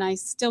happened, and I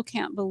still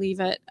can't believe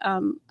it.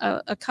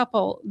 A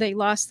couple, they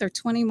lost their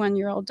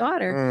 21-year-old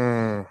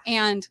daughter,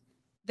 and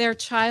their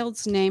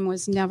child's name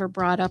was never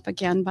brought up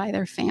again by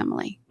their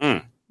family.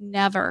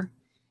 Never.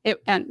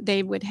 And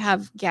they would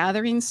have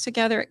gatherings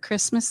together at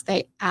Christmas.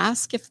 They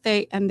ask if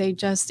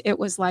it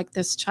was like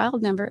this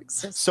child never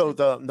existed. So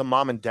the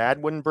mom and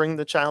dad wouldn't bring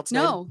the child's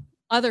name? No,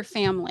 other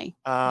family.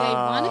 They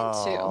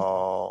wanted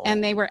to,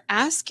 and they were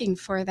asking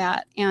for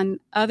that, and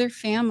other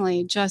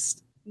family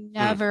just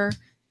never.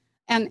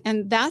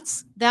 And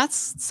that's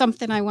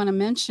something I want to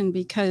mention,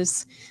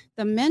 because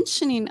the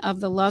mentioning of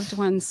the loved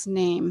one's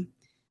name,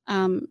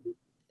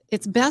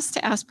 it's best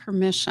to ask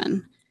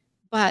permission,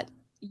 but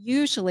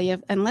usually,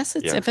 if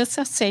it's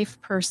a safe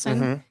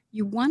person,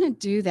 you want to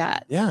do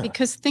that. Yeah.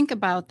 Because think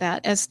about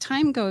that. As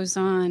time goes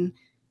on,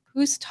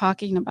 who's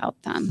talking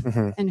about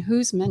them and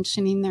who's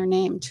mentioning their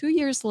name? 2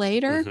 years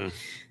later,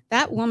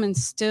 that woman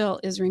still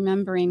is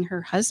remembering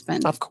her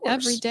husband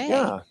every day.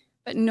 Yeah.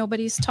 But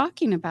nobody's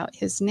talking about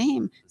his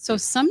name. So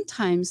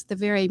sometimes the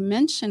very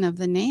mention of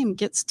the name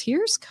gets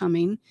tears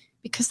coming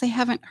because they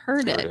haven't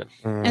heard it.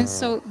 And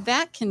so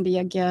that can be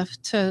a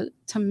gift to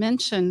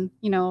mention,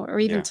 or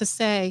even to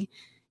say,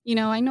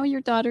 I know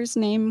your daughter's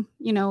name,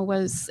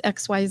 was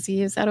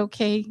XYZ. Is that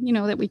okay?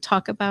 That we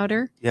talk about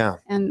her. Yeah.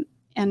 And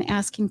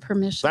asking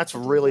permission. That's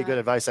really good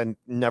advice. I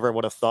never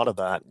would have thought of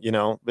that,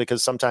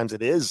 because sometimes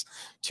it is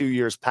 2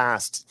 years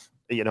past.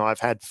 I've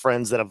had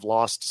friends that have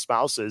lost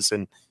spouses,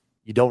 and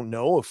you don't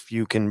know if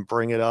you can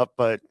bring it up,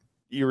 but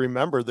you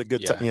remember the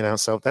good Yeah. time,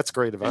 so that's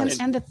great advice.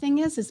 And the thing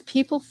is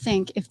people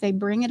think if they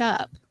bring it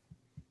up,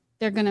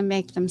 they're going to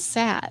make them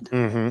sad.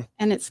 Mm-hmm.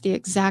 And it's the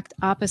exact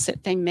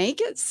opposite. They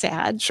make it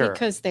sad Sure.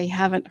 because they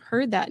haven't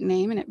heard that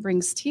name and it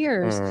brings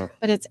tears.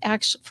 But it's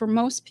actually, for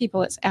most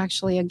people, it's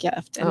actually a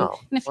gift. And, and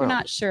if you're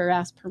not sure,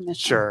 ask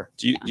permission. Sure.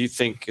 Do you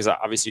think, because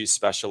obviously you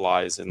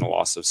specialize in the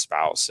loss of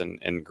spouse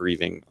and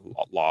grieving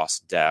loss,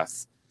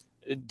 death,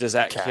 does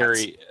that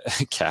carry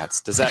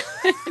cats? Does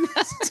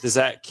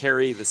that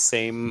carry the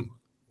same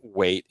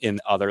weight in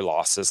other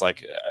losses?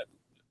 Like,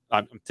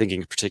 I'm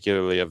thinking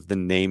particularly of the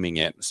naming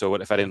it. So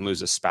what if I didn't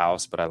lose a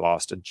spouse, but I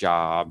lost a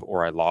job,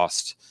 or I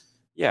lost,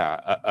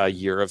 a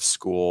year of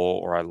school,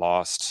 or I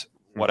lost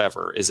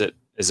whatever? Is it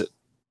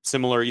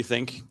similar, you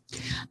think?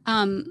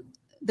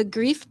 The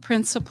grief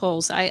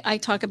principles, I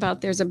talk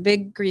about, there's a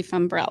big grief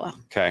umbrella.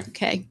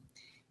 Okay.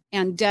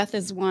 And death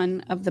is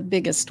one of the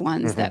biggest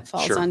ones that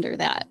falls under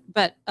that.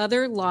 But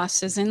other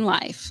losses in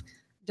life,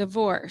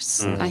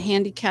 divorce, a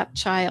handicapped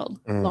child,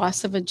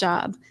 loss of a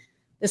job,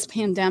 this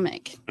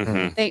pandemic,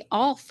 they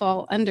all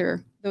fall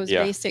under those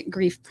basic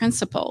grief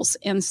principles.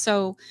 And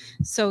so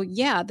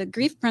the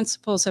grief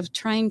principles of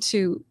trying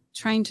to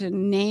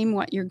name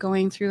what you're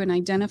going through and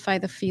identify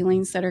the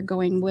feelings that are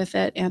going with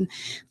it and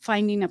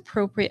finding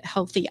appropriate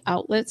healthy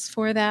outlets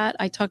for that.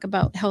 I talk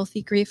about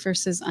healthy grief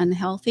versus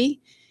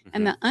unhealthy.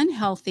 And the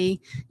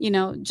unhealthy,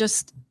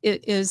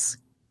 it is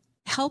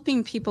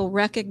helping people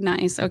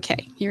recognize,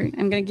 okay, here,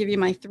 I'm going to give you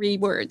my 3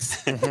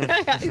 words.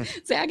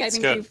 Zach, I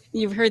think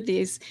you've heard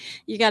these.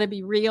 You got to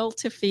be real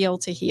to feel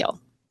to heal.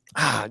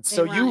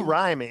 So you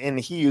rhyme and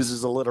he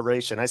uses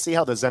alliteration. I see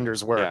how the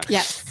Zenders work.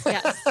 Yes.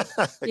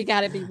 You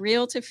got to be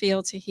real to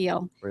feel to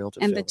heal.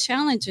 The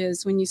challenge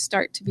is when you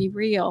start to be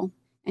real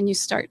and you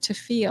start to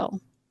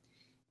feel,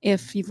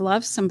 if you've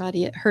loved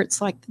somebody, it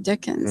hurts like the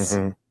dickens.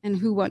 And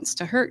who wants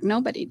to hurt?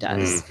 Nobody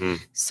does.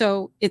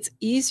 So it's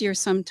easier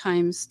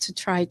sometimes to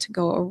try to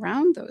go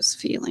around those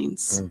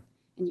feelings,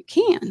 and you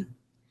can.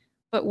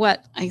 But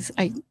what I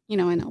in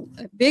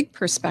a big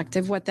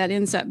perspective, what that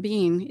ends up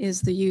being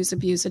is the use,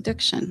 abuse,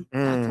 addiction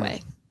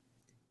pathway,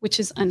 which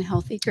is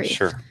unhealthy grief.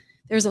 Sure.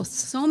 There's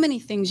so many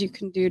things you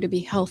can do to be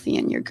healthy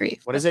in your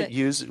grief. What is it?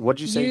 What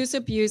did you say? Use,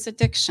 abuse,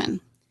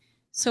 addiction.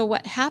 So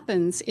what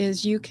happens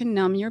is you can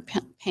numb your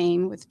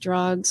pain with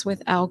drugs,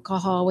 with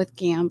alcohol, with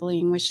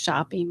gambling, with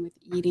shopping, with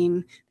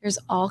eating. There's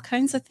all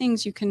kinds of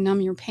things you can numb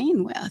your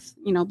pain with,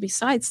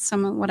 besides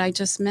some of what I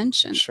just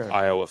mentioned. Sure.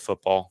 Iowa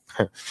football.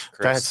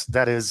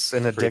 That is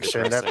an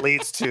addiction that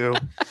leads to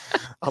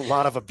a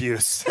lot of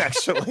abuse,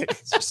 actually.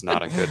 It's just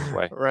not a good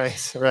way.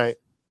 Right.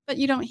 But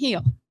you don't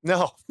heal.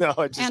 No.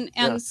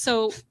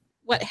 So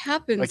what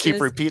happens? I keep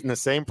repeating the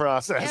same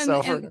process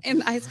over.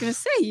 And I was going to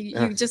say,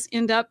 you just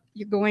end up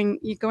you're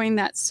going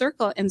that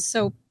circle, and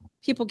so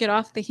people get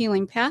off the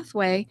healing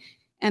pathway,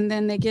 and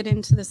then they get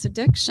into this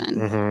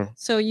addiction.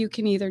 So you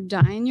can either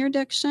die in your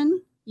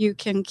addiction, you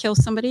can kill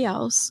somebody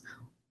else,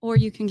 or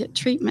you can get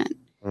treatment.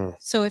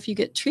 So if you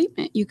get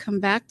treatment, you come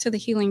back to the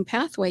healing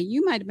pathway.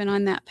 You might have been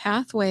on that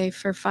pathway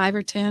for 5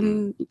 or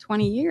 10,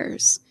 20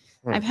 years.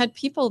 I've had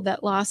people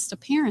that lost a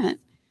parent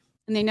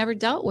and they never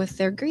dealt with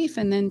their grief.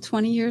 And then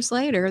 20 years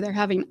later, they're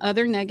having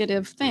other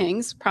negative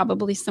things,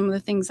 probably some of the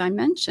things I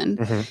mentioned,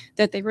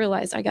 that they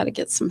realize I got to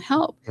get some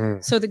help.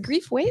 So the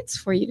grief waits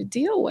for you to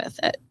deal with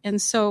it.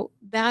 And so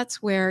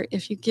that's where,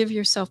 if you give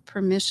yourself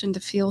permission to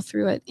feel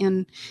through it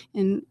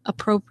in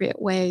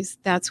appropriate ways,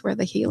 that's where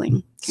the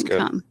healing can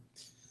come.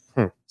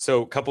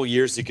 So a couple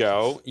years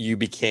ago, you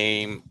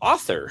became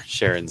author,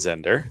 Sharon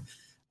Zehnder,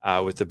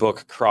 with the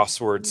book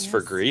Crosswords for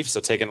Grief.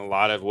 So taking a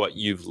lot of what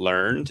you've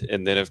learned,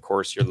 and then, of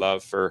course, your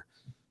love for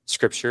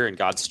Scripture and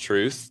God's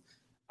truth.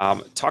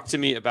 Talk to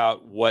me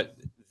about what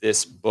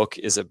this book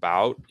is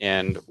about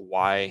and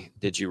why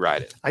did you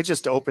write it? I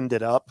just opened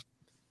it up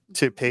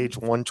to page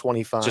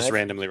 125. Just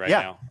randomly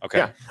now? Okay.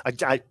 Yeah.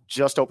 I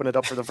just opened it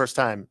up for the first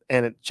time.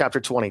 And at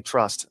chapter 20,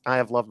 trust. I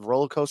have loved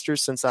roller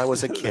coasters since I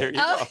was a kid. There you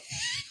go.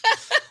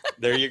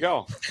 There you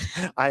go.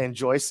 I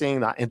enjoy seeing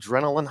the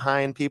adrenaline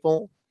high in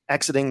people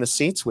exiting the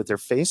seats with their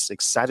face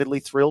excitedly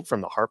thrilled from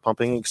the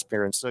heart-pumping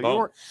experience. So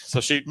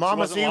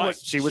Mama Z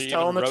was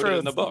telling the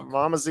truth.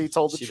 Mama Z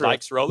told the truth. She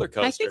likes roller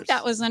coasters. I think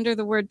that was under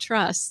the word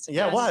trust.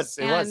 Yeah, it was.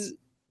 It was.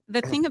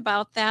 The thing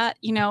about that,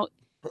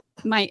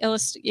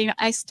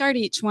 I start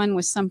each one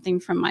with something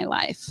from my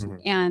life,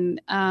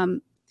 and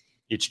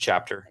each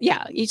chapter.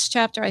 Yeah, each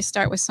chapter I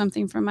start with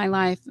something from my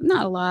life.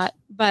 Not a lot,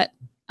 but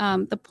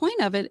the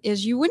point of it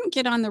is you wouldn't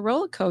get on the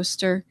roller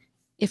coaster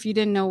if you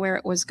didn't know where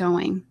it was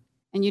going.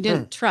 And you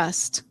didn't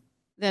trust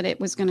that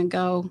it was going to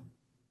go,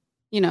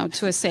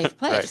 to a safe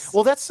place. Right.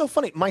 Well, that's so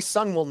funny. My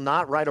son will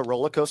not ride a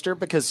roller coaster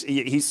because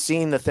he's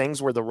seen the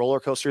things where the roller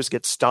coasters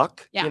get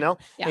stuck, And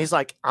he's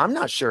like, I'm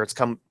not sure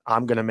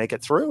I'm going to make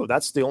it through.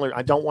 That's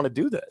I don't want to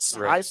do this.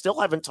 Right. I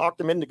still haven't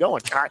talked him into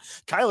going.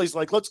 Kylie's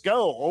like, let's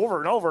go over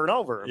and over and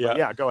over.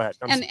 Yeah, but go ahead.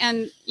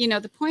 And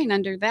the point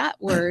under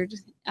that word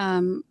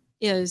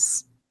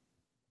is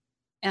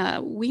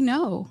we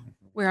know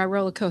where our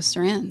roller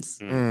coaster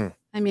ends.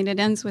 I mean, it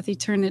ends with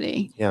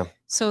eternity. Yeah.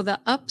 So the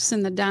ups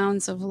and the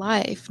downs of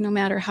life, no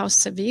matter how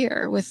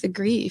severe, with the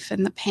grief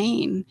and the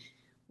pain,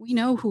 we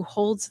know who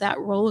holds that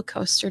roller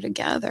coaster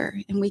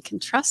together, and we can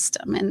trust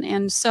them.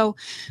 And so,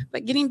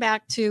 but getting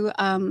back to,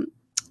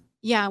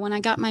 when I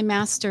got my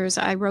master's,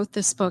 I wrote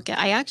this book.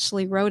 I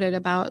actually wrote it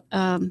about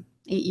 8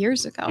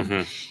 years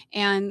ago,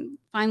 and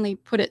finally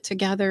put it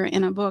together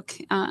in a book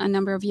a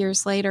number of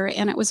years later.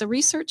 And it was a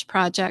research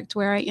project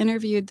where I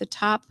interviewed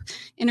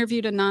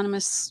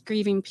anonymous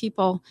grieving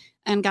people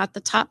and got the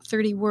top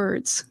 30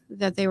 words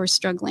that they were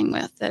struggling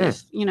with. That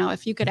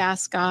if you could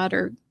ask God,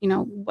 or,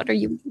 what are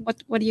you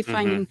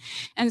finding?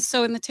 And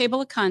so in the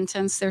table of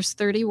contents, there's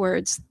 30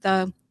 words.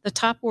 The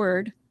top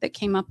word that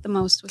came up the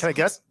most was, can I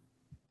guess?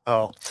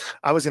 Oh,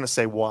 I was going to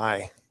say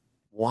why.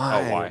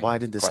 Why? Why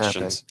did this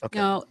happen? Okay.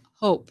 No,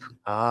 hope.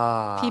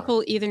 Ah.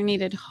 People either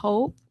needed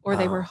hope or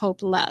they were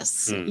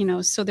hopeless,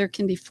 so there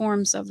can be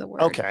forms of the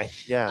word. Okay.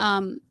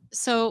 Yeah.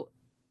 So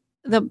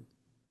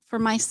for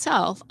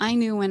myself, I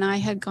knew when I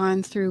had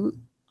gone through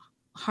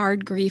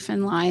hard grief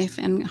in life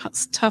and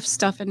tough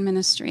stuff in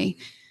ministry,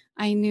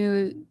 I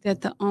knew that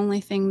the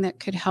only thing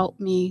that could help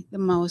me the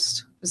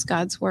most was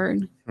God's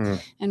word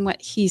and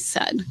what he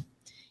said.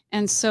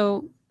 And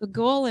so the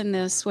goal in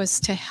this was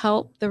to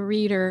help the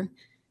reader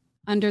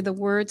under the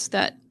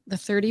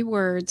 30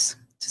 words,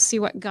 to see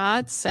what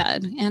God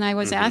said. And I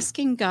was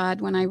asking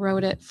God when I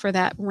wrote it for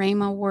that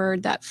rhema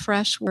word, that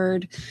fresh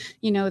word,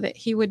 that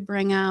he would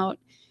bring out.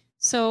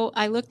 So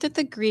I looked at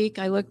the Greek,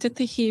 I looked at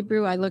the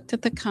Hebrew, I looked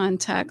at the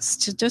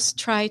context to just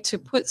try to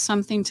put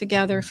something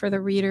together for the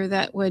reader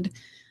that would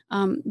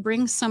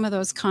bring some of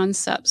those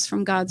concepts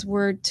from God's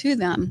word to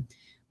them.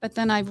 But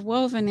then I've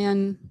woven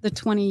in the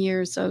 20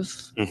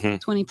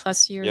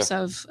 plus years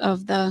of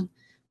the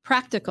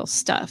practical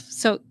stuff.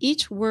 So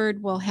each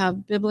word will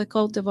have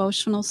biblical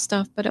devotional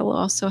stuff, but it will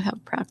also have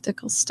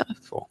practical stuff.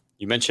 Cool.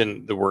 You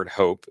mentioned the word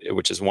hope,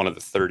 which is one of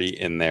the 30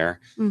 in there.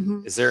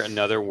 Is there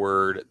another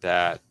word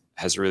that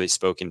has really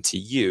spoken to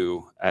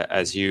you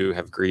as you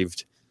have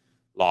grieved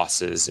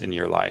losses in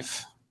your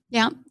life?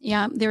 Yeah.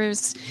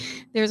 There's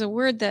a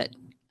word that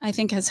I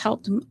think has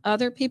helped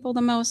other people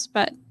the most,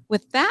 but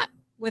with that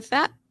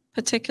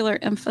particular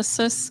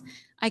emphasis,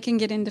 I can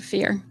get into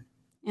fear.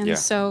 And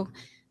so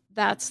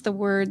that's the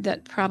word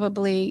that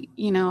probably,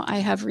 I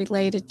have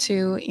related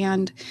to.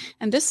 And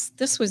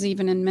this was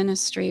even in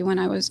ministry when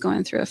I was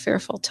going through a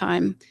fearful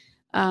time.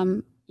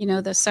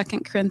 The 2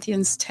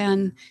 Corinthians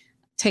 10,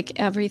 take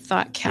every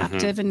thought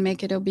captive and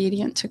make it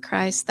obedient to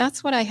Christ.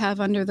 That's what I have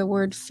under the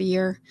word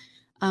fear,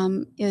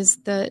 is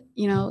that,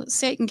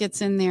 Satan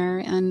gets in there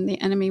and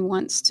the enemy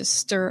wants to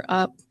stir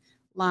up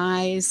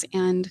lies,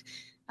 and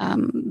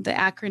the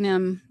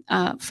acronym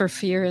for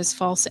fear is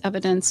false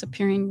evidence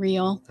appearing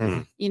real.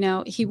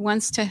 He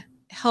wants to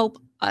help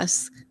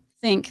us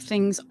think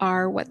things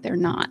are what they're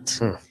not.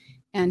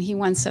 And he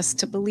wants us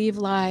to believe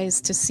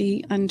lies, to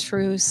see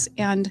untruths.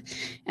 And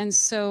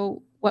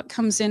so what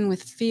comes in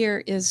with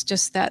fear is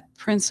just that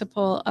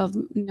principle of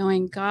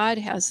knowing God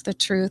has the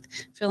truth,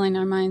 filling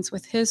our minds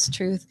with his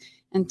truth,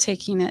 and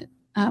taking it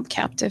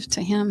captive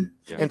to him,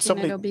 making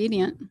it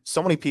obedient.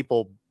 So many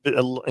people,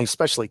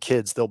 especially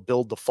kids, they'll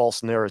build the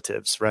false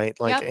narratives, right?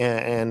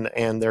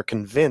 And they're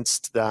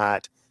convinced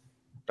that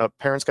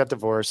parents got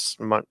divorced.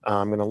 I'm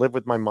going to live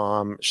with my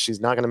mom. She's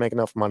not going to make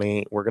enough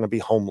money. We're going to be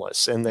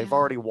homeless. And they've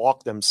already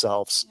walked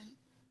themselves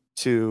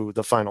to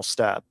the final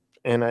step.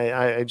 And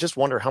I just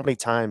wonder how many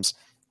times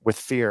with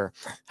fear,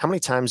 how many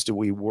times do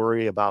we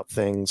worry about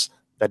things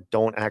that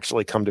don't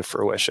actually come to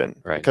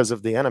fruition because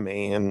of the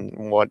enemy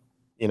and what,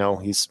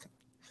 he's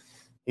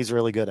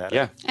really good at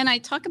it. And I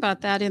talk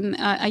about that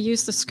I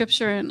use the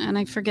scripture and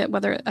I forget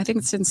I think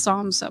it's in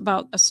Psalms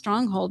about a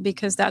stronghold,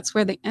 because that's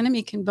where the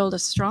enemy can build a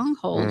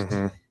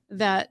stronghold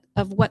that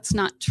of what's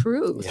not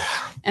true.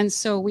 And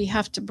so we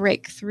have to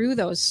break through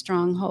those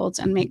strongholds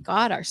and make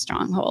God our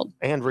stronghold.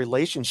 And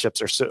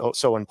relationships are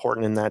so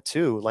important in that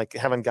too. Like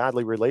having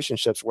godly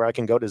relationships where I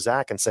can go to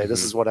Zach and say,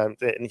 this is what and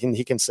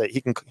he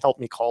can help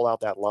me call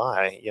out that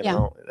lie.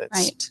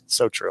 It's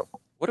so true.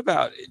 What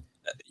about,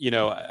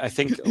 I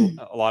think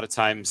a lot of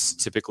times,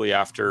 typically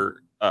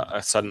after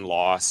a sudden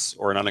loss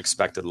or an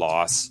unexpected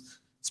loss,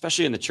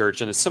 especially in the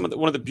church, and it's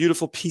one of the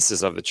beautiful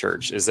pieces of the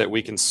church is that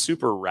we can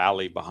super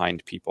rally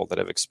behind people that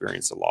have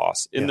experienced a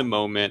loss in the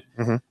moment,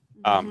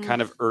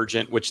 kind of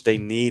urgent, which they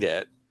need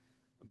it,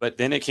 but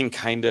then it can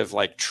kind of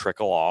like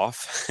trickle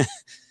off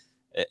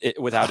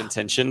without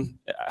intention.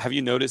 Have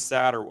you noticed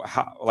that, or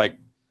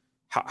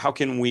how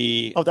can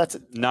we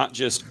not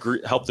just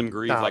help them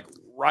grieve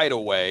right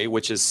away,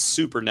 which is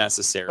super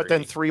necessary. But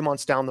then 3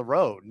 months down the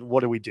road,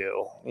 what do we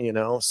do?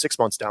 6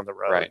 months down the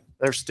road,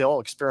 they're still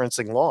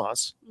experiencing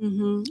loss.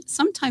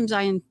 Sometimes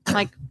I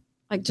like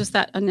just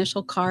that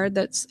initial card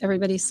that's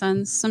everybody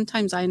sends.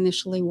 Sometimes I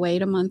initially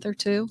wait a month or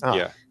two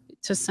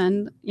to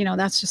send.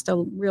 That's just a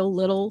real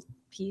little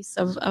piece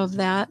of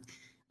that.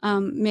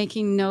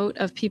 Making note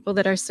of people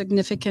that are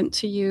significant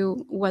to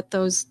you, what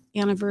those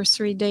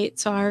anniversary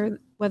dates are,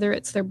 whether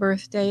it's their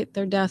birth date,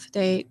 their death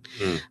date,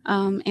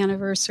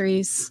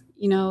 anniversaries,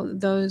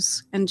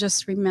 those, and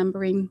just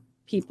remembering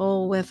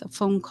people with a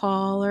phone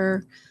call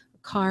or a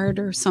card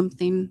or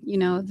something,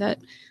 that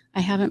I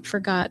haven't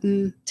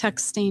forgotten.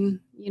 Texting,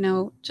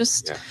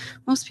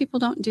 most people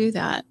don't do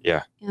that.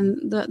 Yeah.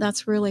 And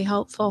that's really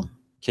helpful.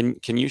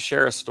 Can you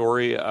share a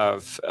story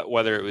of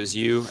whether it was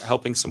you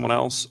helping someone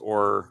else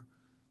or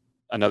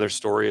another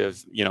story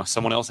of,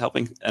 someone else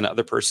helping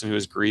another person who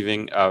is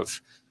grieving,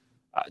 of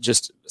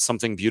just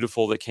something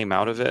beautiful that came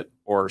out of it,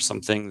 or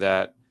something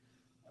that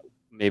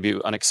maybe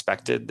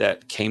unexpected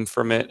that came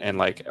from it? And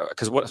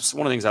because one of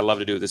the things I love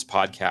to do with this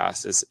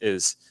podcast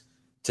is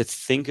to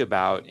think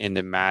about and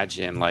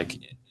imagine,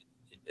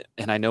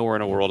 and I know we're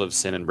in a world of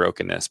sin and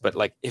brokenness, but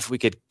if we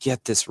could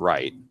get this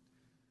right,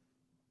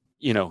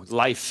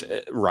 life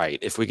right,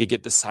 if we could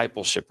get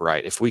discipleship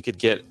right, if we could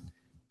get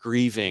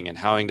grieving and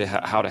how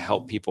to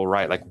help people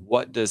right,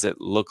 what does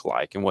it look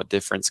like and what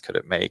difference could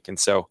it make? And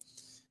so,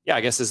 I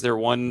guess, is there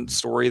one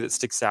story that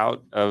sticks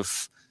out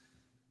of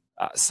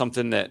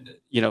something that,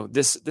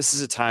 this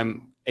is a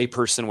time a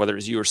person, whether it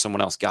was you or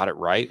someone else, got it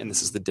right, and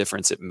this is the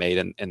difference it made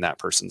in that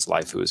person's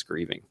life who is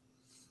grieving?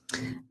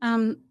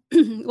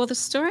 Well, the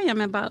story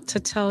I'm about to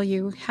tell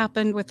you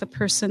happened with a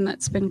person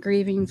that's been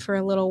grieving for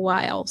a little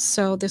while.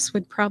 So this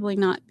would probably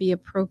not be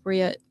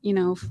appropriate,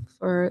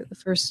 for the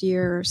first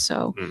year or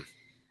so.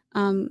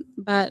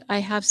 But I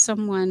have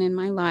someone in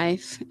my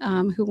life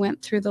who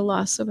went through the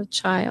loss of a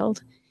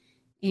child,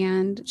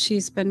 and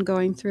she's been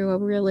going through a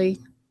really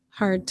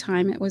hard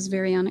time. It was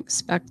very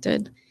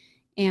unexpected.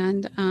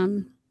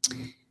 And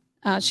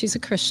she's a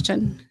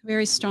Christian,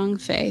 very strong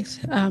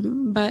faith,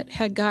 but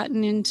had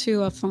gotten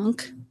into a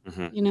funk,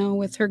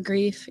 with her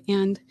grief,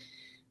 and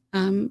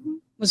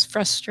was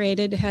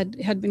frustrated,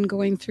 had been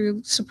going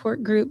through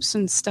support groups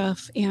and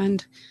stuff.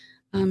 And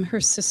her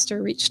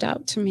sister reached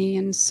out to me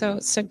and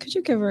said, could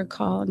you give her a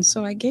call? And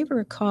so I gave her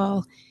a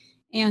call.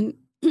 And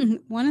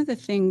one of the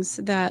things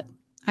that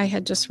I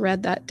had just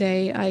read that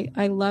day,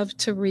 I love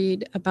to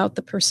read about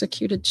the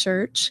persecuted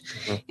church.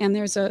 And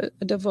there's a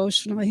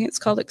devotional, I think it's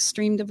called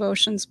Extreme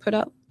Devotions, put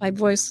up by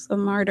Voice of the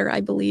Martyr, I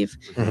believe.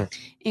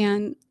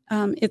 And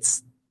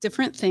it's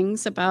different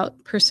things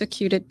about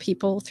persecuted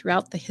people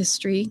throughout the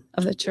history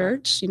of the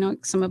church.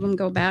 Some of them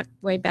go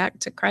way back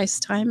to Christ's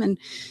time, and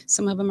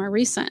some of them are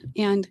recent.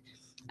 And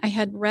I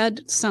had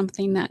read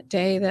something that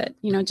day that,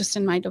 just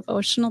in my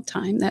devotional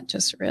time, that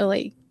just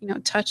really,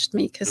 touched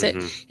me, because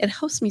it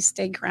helps me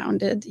stay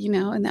grounded,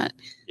 and that,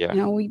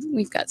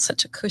 we've got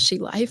such a cushy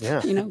life,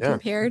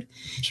 compared.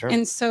 Sure.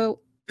 And so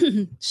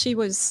she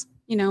was,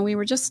 we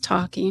were just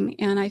talking,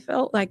 and I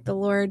felt like the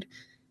Lord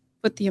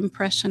put the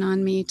impression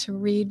on me to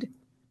read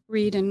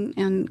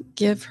and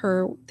give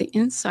her the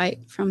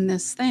insight from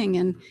this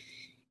thing.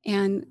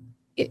 And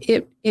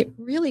it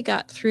really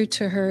got through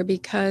to her,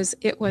 because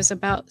it was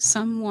about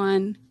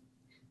someone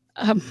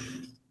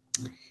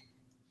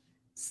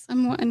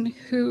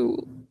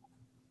who,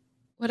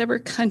 whatever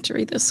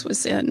country this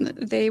was in,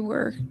 they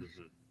were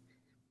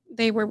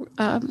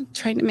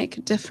trying to make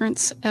a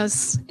difference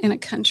as in a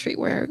country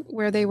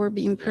where they were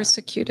being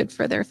persecuted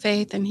for their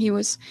faith. And he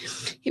was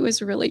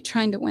really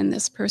trying to win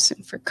this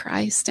person for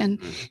Christ. And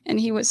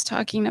he was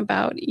talking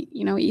about,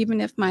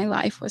 even if my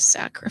life was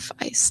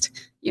sacrificed,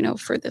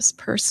 for this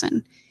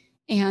person.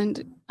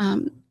 And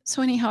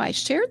so anyhow, I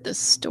shared this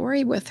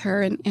story with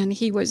her, and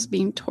he was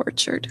being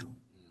tortured,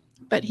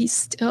 but he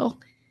still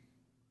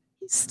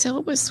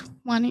was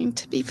wanting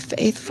to be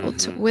faithful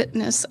to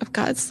witness of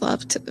God's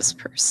love to this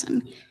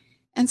person.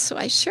 And so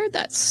I shared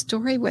that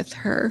story with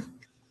her.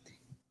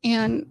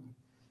 And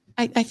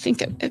I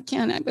think,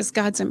 again, it was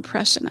God's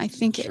impression. I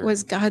think it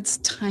was God's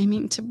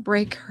timing to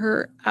break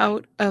her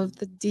out of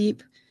the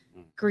deep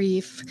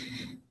grief,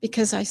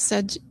 because I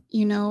said,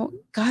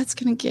 God's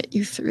going to get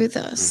you through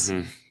this.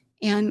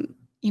 And,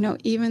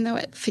 even though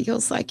it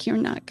feels like you're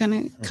not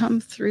going to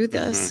come through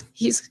this,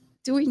 he's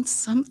doing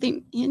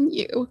something in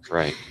you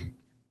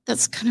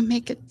that's going to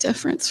make a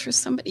difference for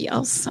somebody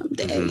else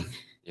someday.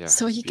 Yeah,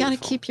 so you got to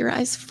keep your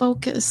eyes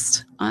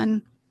focused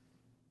on,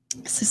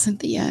 this isn't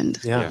the end.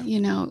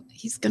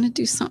 He's going to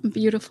do something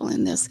beautiful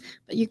in this,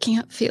 but you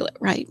can't feel it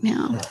right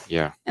now.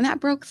 And that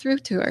broke through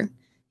to her.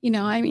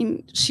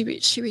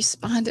 She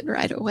responded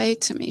right away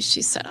to me.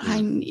 She said,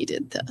 I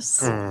needed this.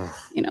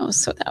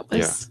 So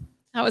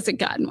that was a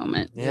God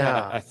moment.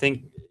 I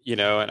think,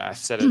 and I've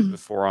said it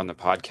before on the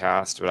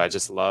podcast, but I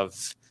just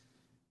love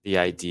the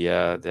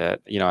idea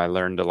that, I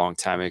learned a long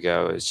time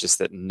ago, is just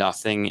that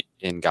nothing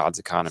in God's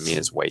economy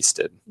is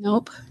wasted.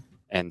 Nope.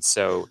 And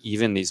so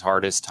even these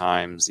hardest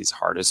times, these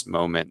hardest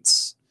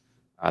moments,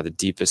 the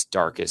deepest,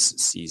 darkest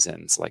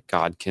seasons,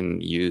 God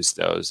can use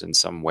those in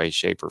some way,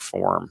 shape, or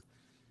form.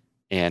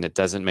 And it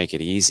doesn't make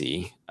it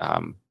easy,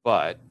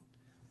 but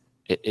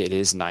it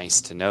is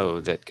nice to know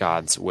that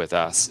God's with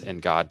us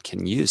and God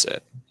can use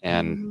it.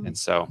 And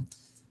so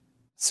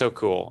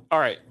cool. All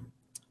right,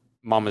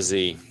 Mama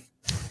Z,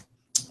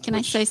 Can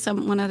I say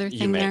one other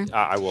thing there?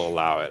 I will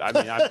allow it.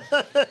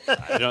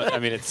 I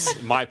mean,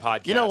 it's my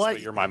podcast, You know what?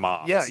 but you're my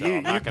mom. Yeah, so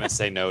I'm not going to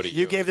say no to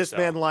you. You gave this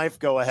man life.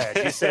 Go ahead.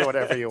 You say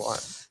whatever you want.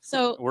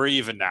 So we're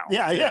even now.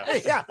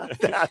 Yeah.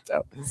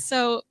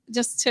 So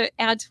just to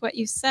add to what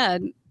you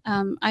said,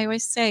 I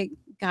always say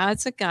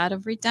God's a God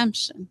of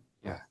redemption.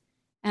 Yeah.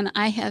 And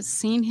I have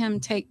seen him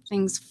take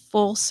things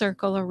full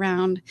circle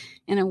around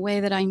in a way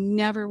that I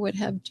never would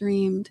have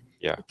dreamed.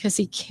 Yeah. Because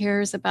he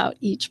cares about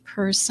each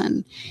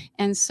person.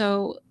 And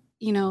so,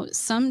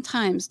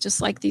 sometimes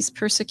just like these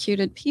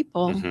persecuted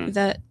people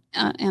that,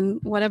 and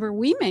whatever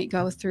we may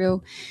go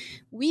through,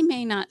 we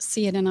may not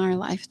see it in our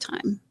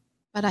lifetime,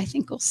 but I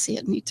think we'll see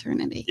it in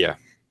eternity. Yeah.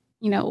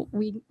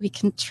 We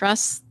can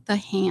trust the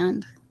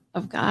hand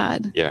of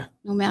God,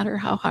 no matter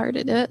how hard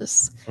it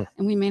is.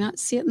 And we may not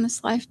see it in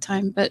this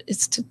lifetime, but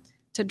it's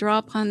to draw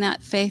upon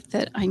that faith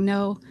that I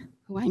know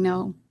who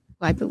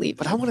I believe.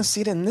 But I want to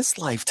see it in this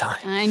lifetime.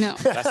 I know.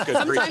 That's good.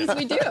 Sometimes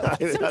we do.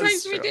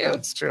 Sometimes we do.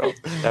 That's true.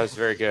 That was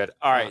very good.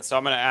 All right. So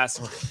I'm going to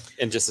ask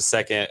in just a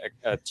second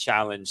a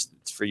challenge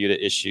for you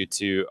to issue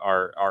to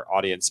our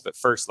audience. But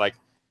first,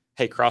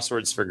 hey,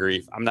 Crosswords for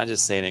Grief. I'm not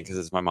just saying it because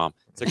it's my mom.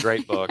 It's a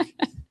great book.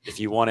 If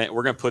you want it,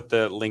 we're going to put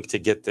the link to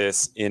get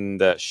this in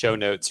the show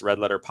notes,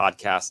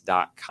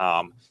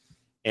 redletterpodcast.com.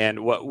 And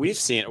what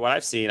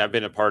I've seen, I've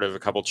been a part of a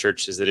couple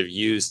churches that have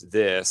used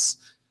this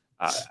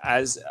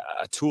as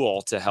a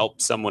tool to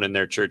help someone in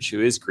their church who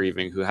is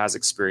grieving, who has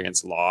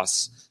experienced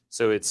loss.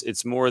 So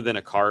it's more than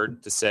a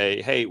card to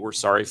say, hey, we're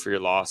sorry for your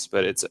loss,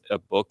 but it's a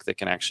book that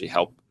can actually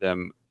help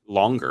them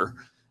longer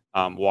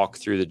walk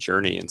through the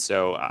journey. And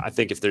so I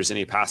think if there's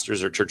any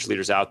pastors or church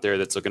leaders out there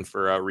that's looking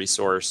for a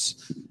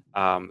resource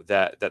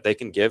that they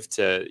can give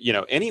to,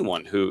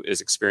 anyone who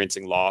is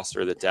experiencing loss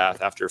or the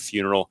death after a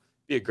funeral,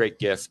 be a great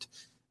gift.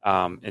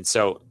 And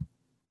so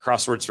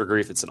Crosswords for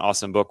Grief, it's an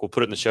awesome book. We'll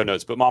put it in the show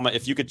notes. But Mama,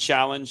 if you could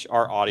challenge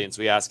our audience,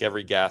 we ask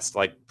every guest,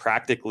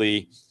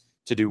 practically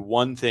to do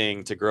one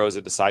thing to grow as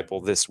a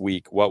disciple this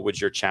week, what would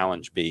your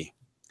challenge be?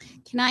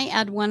 Can I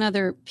add one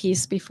other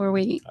piece before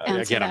we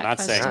answer again, that I'm not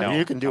question? saying no.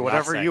 You can do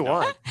whatever you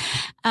want.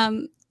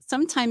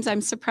 Sometimes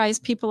I'm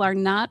surprised people are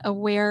not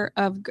aware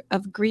of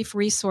grief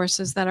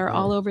resources that are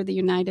all over the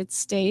United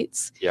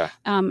States. Yeah.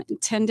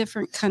 10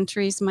 different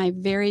countries. My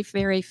very,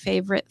 very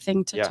favorite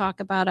thing to talk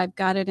about, I've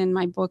got it in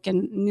my book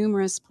in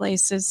numerous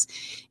places,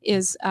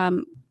 is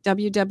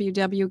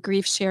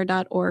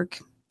www.griefshare.org.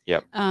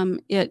 Yep.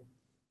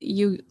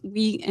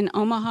 We in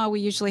Omaha,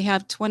 we usually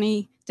have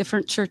 20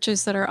 different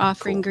churches that are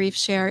offering Grief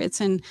Share. It's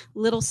in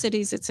little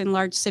cities, it's in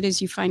large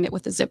cities. You find it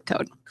with a zip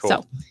code. Cool.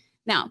 So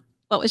now,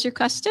 what was your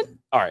question?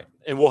 All right.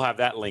 And we'll have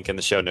that link in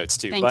the show notes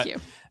too. Thank you.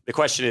 The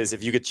question is,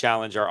 if you could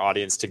challenge our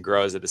audience to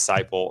grow as a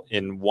disciple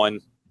in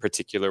one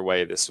particular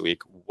way this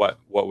week, what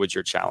would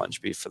your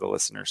challenge be for the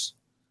listeners?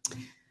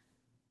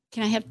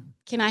 Can I have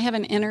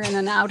an inner and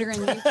an outer,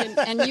 and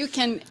you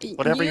can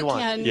whatever you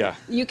want.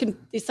 You can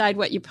decide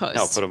what you post.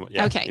 No, put them.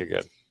 Yeah, okay. You're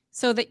good.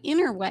 So the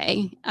inner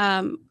way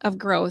of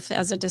growth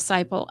as a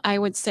disciple, I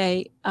would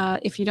say,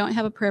 if you don't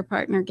have a prayer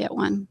partner, get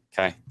one.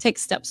 Okay. Take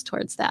steps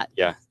towards that.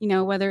 Yeah.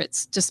 Whether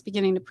it's just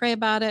beginning to pray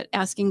about it,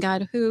 asking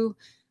God who,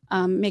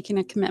 making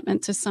a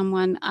commitment to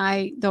someone.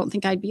 I don't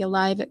think I'd be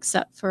alive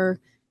except for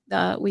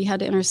we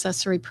had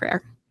intercessory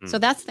prayer. So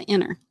that's the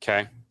inner.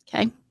 Okay.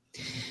 Okay.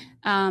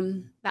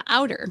 The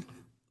outer,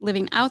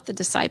 living out the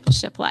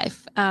discipleship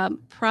life.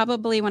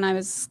 Probably when I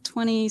was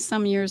 20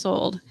 some years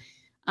old,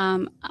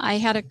 I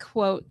had a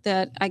quote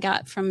that I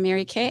got from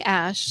Mary Kay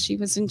Ash. She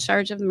was in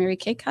charge of Mary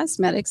Kay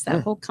Cosmetics,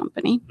 that whole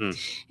company.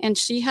 And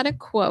she had a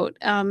quote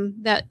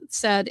that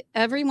said,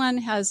 everyone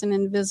has an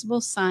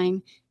invisible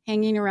sign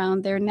hanging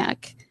around their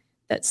neck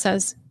that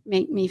says,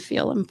 make me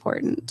feel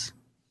important.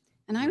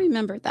 And I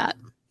remember that.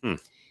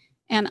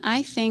 And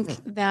I think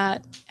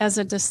that as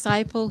a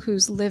disciple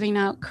who's living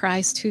out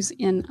Christ, who's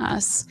in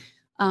us,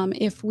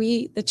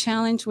 the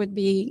challenge would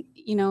be,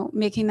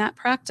 making that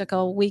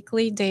practical,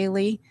 weekly,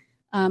 daily.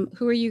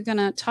 Who are you going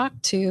to talk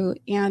to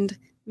and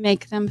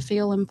make them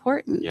feel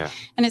important? Yeah.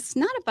 And it's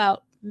not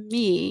about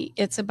me,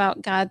 it's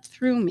about God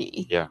through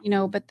me. Yeah.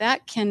 But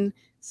that can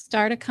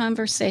start a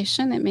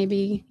conversation. It may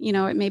be,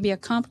 it may be a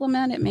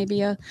compliment, it may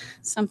be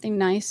something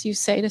nice you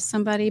say to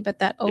somebody, but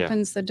that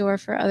opens the door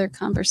for other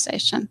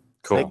conversation.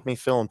 Cool. Make me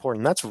feel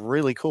important. That's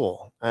really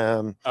cool.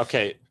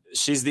 Okay.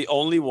 She's the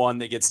only one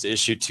that gets to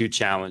issue 2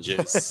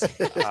 challenges.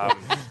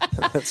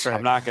 That's right.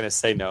 I'm not going to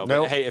say no.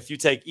 But hey, if you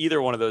take either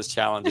one of those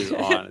challenges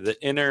on,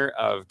 the inner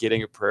of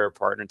getting a prayer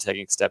partner,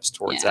 taking steps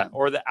towards that,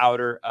 or the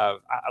outer of,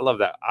 I love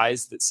that,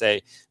 eyes that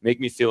say, make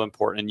me feel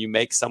important, and you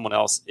make someone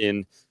else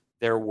in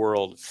their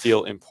world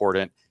feel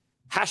important.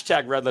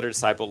 Hashtag Red Letter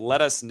Disciple.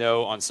 Let us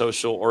know on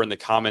social or in the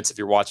comments if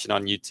you're watching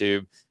on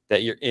YouTube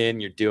that you're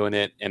doing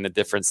it, and the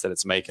difference that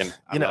it's making.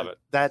 I love it.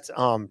 That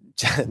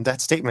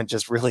statement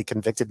just really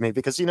convicted me,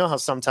 because you know how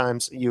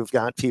sometimes you've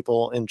got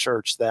people in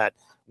church that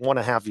want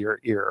to have your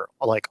ear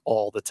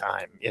all the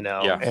time,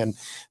 and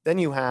then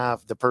you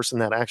have the person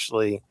that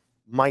actually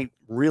might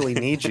really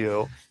need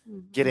you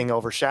getting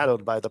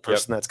overshadowed by the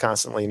person that's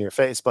constantly in your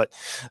face. But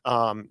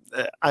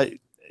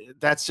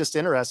that's just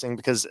interesting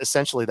because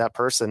essentially that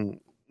person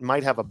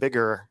might have a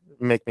bigger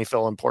make me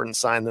feel important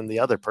sign than the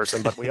other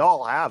person, but we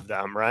all have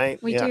them,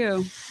 right? We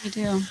do.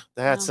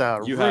 That's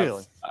You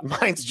really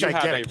have, mine's you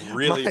gigantic. have a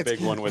really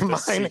big one with the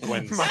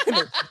sequins.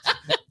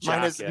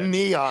 Mine is jacket.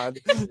 neon.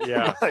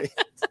 Yeah.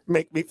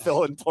 Make me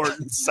feel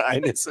important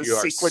sign. It's a You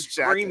are sequin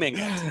screaming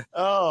jacket. it.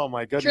 Oh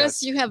my goodness.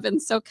 Chris, you have been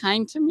so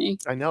kind to me.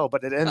 I know,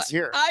 but it ends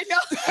here. I know.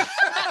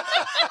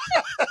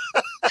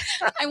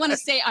 I want to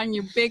say I'm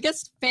your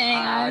biggest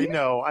fan. I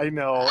know.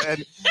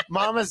 And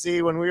Mama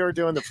Z, when we were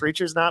doing the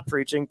Preachers Not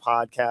Preaching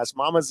podcast,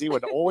 Mama Z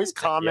would always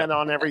comment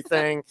on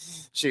everything.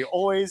 She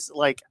always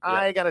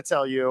I got to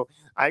tell you,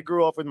 I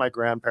grew up with my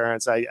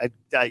grandparents. I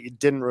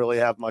didn't really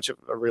have much of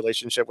a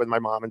relationship with my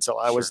mom until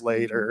I was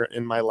later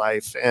in my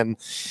life. And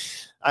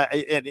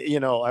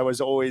I was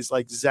always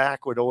like,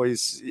 Zach would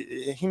always,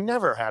 he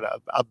never had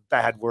a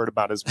bad word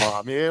about his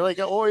mom.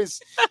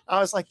 Always, I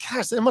was like,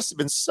 gosh, it must have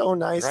been so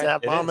nice to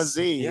have Mama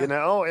Z,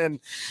 And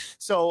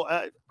so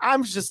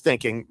I'm just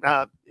thinking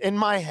in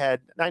my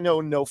head, I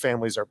know no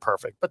families are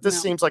perfect, but this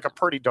seems like a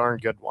pretty darn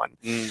good one.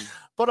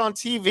 But on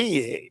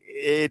TV,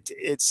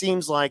 it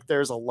seems like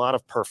there's a lot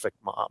of perfect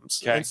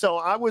moms. Okay. And so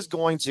I was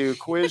going to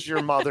quiz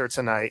your mother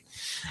tonight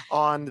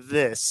on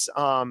this.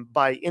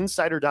 By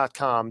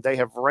Insider.com, they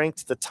have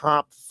ranked the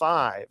top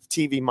 5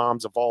 TV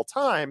moms of all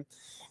time.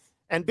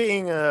 And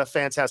being a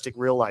fantastic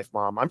real life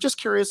mom, I'm just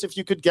curious if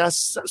you could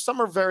guess.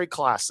 Some are very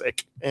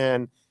classic,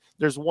 and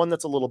there's one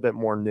that's a little bit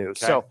more new.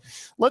 Okay. So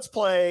let's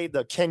play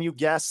the Can You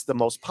Guess the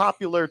Most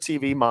Popular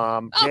TV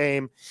Mom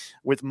game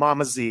with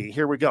Mama Z.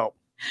 Here we go.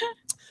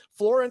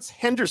 Florence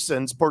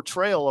Henderson's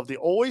portrayal of the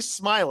always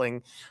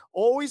smiling,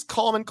 always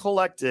calm and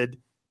collected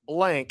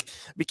blank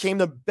became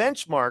the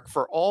benchmark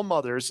for all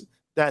mothers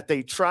that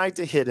they tried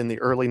to hit in the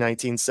early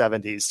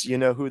 1970s. Do you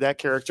know who that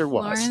character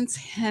was? Florence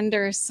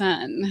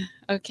Henderson.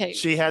 Okay.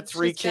 She had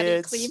 3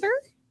 kids. Cleaver?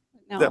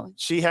 No.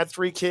 She had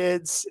 3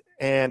 kids,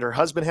 and her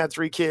husband had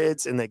 3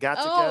 kids, and they got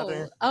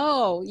together.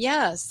 Oh,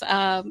 yes.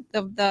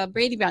 The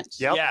Brady Bunch.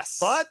 Yep. Yes.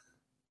 But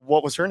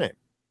what was her name?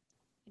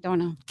 Don't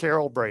know.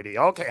 Carol Brady.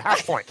 Okay,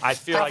 half point. I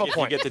feel like if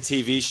you get the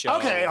TV show.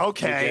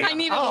 Okay. I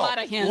need a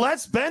lot of hints.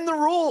 Let's bend the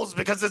rules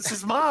because it's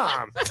his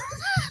mom.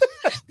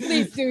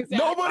 Please do that.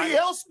 Nobody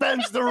else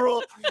bends the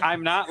rule.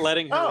 I'm not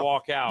letting her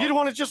walk out. You don't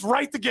want to just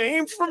write the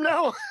games from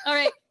now on? All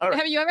right.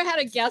 Have you ever had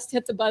a guest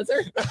hit the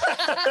buzzer?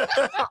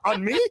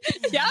 On me?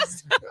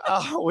 Yes.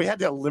 We had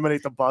to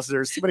eliminate the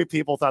buzzers. Too many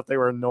people thought they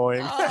were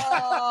annoying.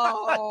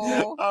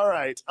 Oh. All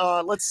right.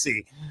 Let's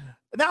see.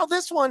 Now,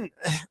 this one,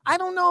 I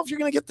don't know if you're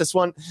going to get this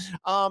one.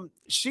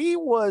 She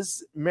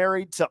was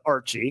married to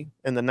Archie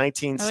in the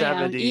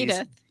 1970s.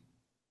 Edith.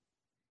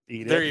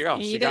 There you go.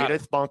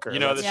 Edith Bunker. You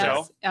know the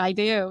show? I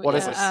do. What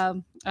is this?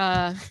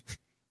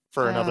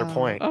 For another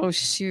point. Oh,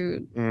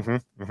 shoot.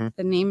 Mm-hmm.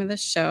 The name of the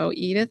show,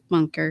 Edith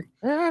Bunker.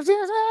 Those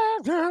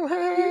were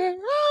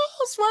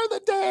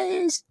the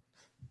days.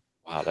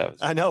 Wow, that was...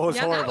 I know, it was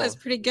horrible. That was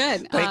pretty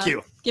good. Thank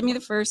you. Give me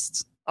the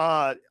first.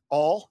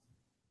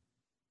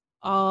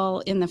 All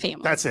in the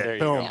Family. That's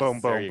it. Boom, boom.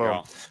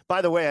 Go.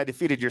 By the way, I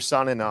defeated your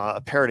son in a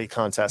parody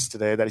contest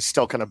today that he's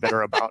still kind of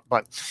bitter about,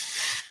 but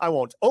I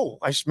won't. Oh,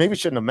 maybe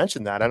shouldn't have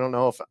mentioned that. I don't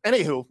know if.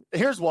 Anywho,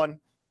 here's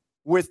one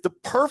with the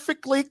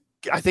perfectly,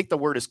 I think the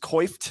word is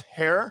coiffed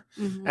hair,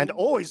 and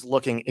always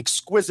looking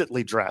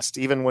exquisitely dressed,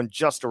 even when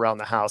just around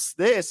the house.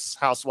 This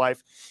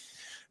housewife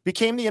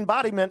became the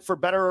embodiment, for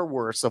better or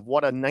worse, of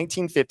what a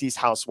 1950s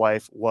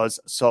housewife was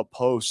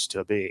supposed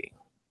to be.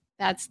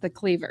 That's the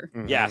Cleaver.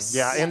 Yes.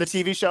 Yeah. And the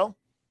TV show?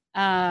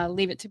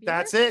 Leave It to Beaver.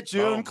 That's it.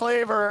 June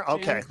Cleaver.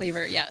 Okay. June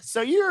Cleaver, yes.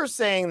 So you're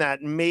saying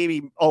that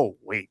maybe, oh,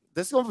 wait,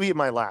 this is going to be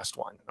my last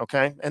one.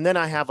 Okay. And then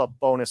I have a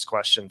bonus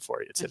question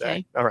for you today.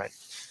 Okay. All right.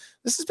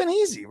 This has been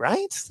easy,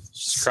 right?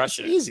 Just crush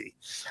it. Easy.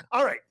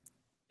 All right.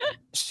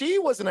 She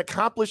was an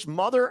accomplished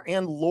mother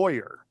and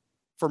lawyer.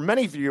 For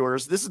many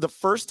viewers, this is the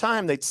first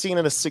time they'd seen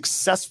a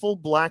successful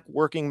Black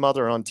working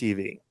mother on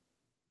TV.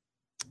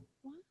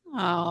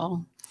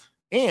 Wow.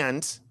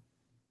 And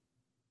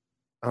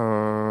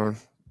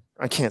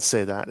I can't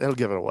say that. It'll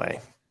give it away.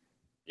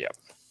 Yep.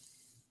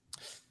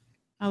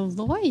 A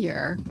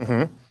lawyer.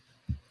 Mm-hmm.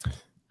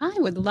 I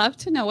would love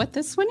to know what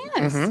this one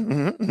is.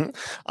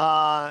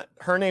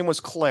 Her name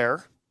was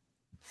Claire.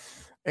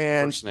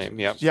 And first name,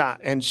 yep. Yeah,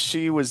 and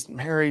she was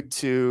married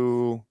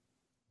to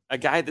a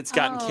guy that's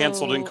gotten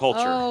canceled in culture.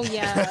 Oh,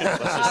 yeah. Let's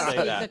just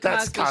say that.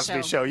 That's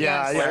Cosby Show.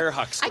 Yeah, Claire yeah.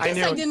 Huxtable. I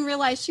didn't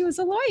realize she was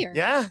a lawyer.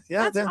 Yeah.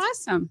 That's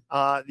awesome.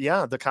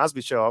 Yeah, the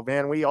Cosby Show.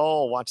 Man, we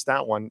all watched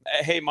that one.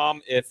 Hey,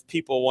 Mom, if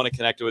people want to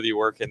connect with you,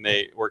 where can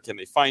they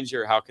find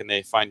you, or how can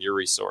they find your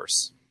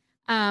resource?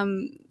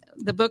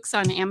 The book's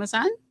on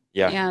Amazon.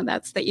 Yeah,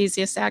 that's the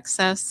easiest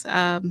access.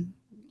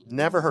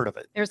 Never heard of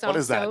it. What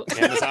is that?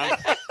 Amazon?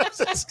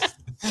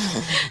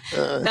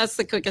 That's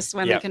the quickest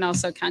one. They can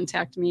also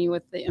contact me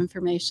with the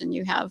information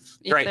you have.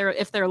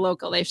 If they're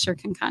local, they sure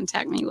can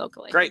contact me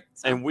locally. Great.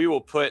 So. And we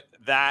will put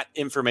that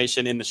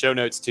information in the show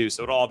notes too,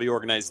 so it'll all be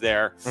organized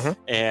there.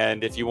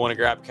 And if you want to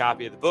grab a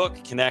copy of the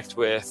book, connect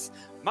with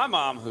my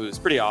mom, who's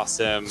pretty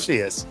awesome. She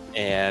is.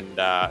 And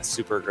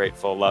super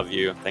grateful. Love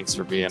you. Thanks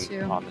for being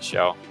on the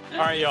show. All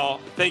right, y'all.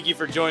 Thank you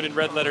for joining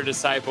Red Letter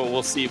Disciple.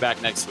 We'll see you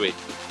back next week.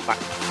 Bye.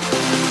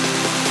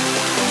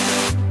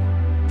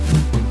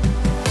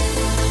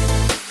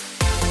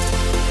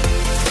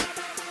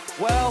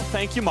 Well,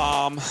 thank you,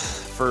 Mom,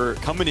 for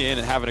coming in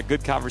and having a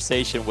good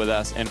conversation with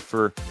us and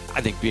for,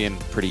 I think, being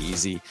pretty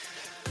easy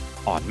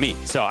on me.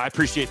 So I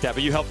appreciate that.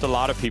 But you helped a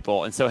lot of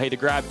people. And so, hey, to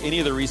grab any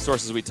of the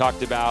resources we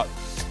talked about,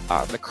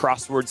 the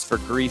Crosswords for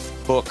Grief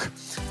book,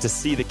 to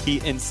see the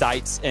key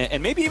insights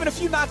and maybe even a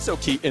few not so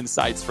key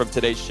insights from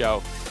today's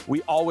show,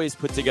 we always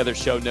put together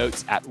show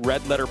notes at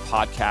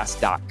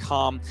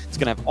redletterpodcast.com. It's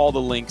going to have all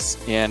the links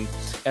and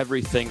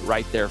everything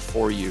right there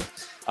for you.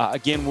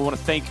 Again, we want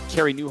to thank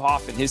Kerry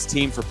Newhoff and his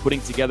team for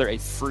putting together a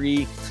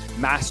free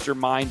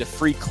mastermind, a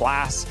free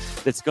class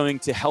that's going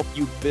to help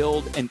you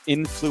build an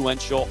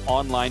influential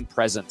online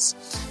presence.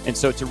 And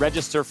so to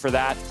register for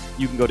that,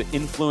 you can go to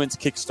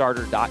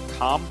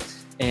influencekickstarter.com,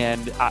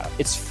 and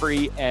it's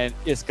free, and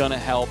it's going to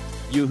help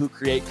you who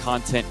create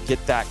content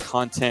get that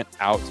content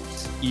out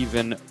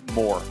even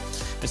more.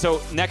 And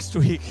so next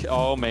week,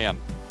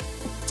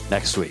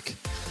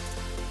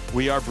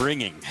 we are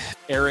bringing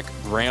Eric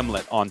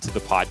Bramlett onto the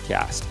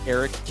podcast.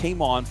 Eric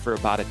came on for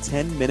about a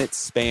 10-minute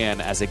span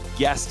as a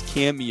guest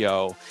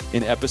cameo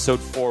in episode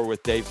 4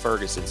 with Dave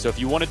Ferguson. So if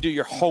you want to do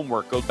your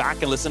homework, go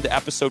back and listen to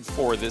episode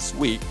 4 this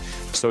week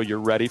so you're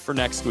ready for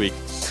next week.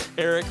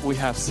 Eric, we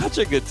have such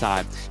a good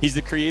time. He's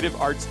the creative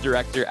arts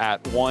director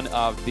at one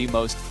of the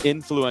most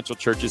influential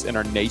churches in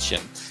our nation.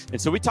 And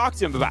so we talked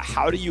to him about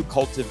how do you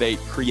cultivate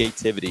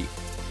creativity?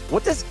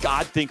 What does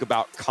God think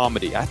about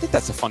comedy? I think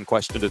that's a fun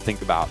question to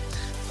think about.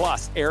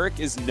 Plus, Eric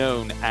is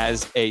known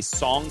as a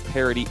song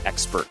parody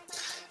expert.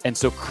 And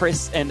so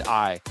Chris and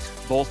I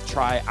both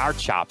try our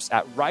chops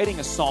at writing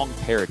a song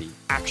parody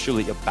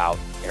actually about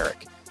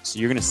Eric. So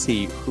you're going to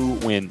see who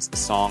wins the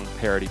song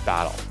parody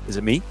battle. Is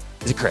it me?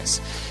 Is it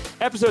Chris?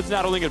 Episode's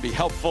not only going to be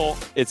helpful,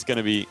 it's going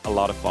to be a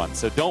lot of fun.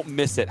 So don't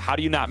miss it. How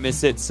do you not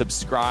miss it?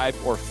 Subscribe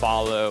or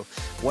follow.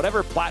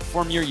 Whatever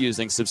platform you're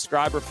using,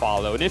 subscribe or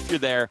follow. And if you're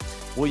there,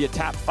 will you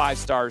tap 5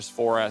 stars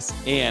for us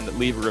and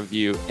leave a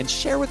review and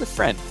share with a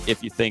friend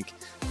if you think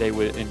they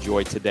would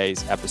enjoy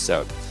today's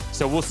episode.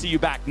 So we'll see you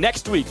back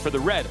next week for the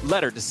Red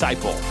Letter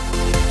Disciple.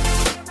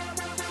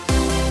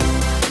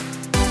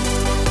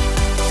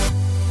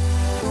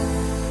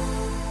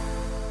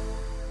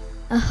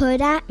 A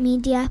Huda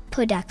Media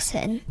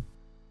Production.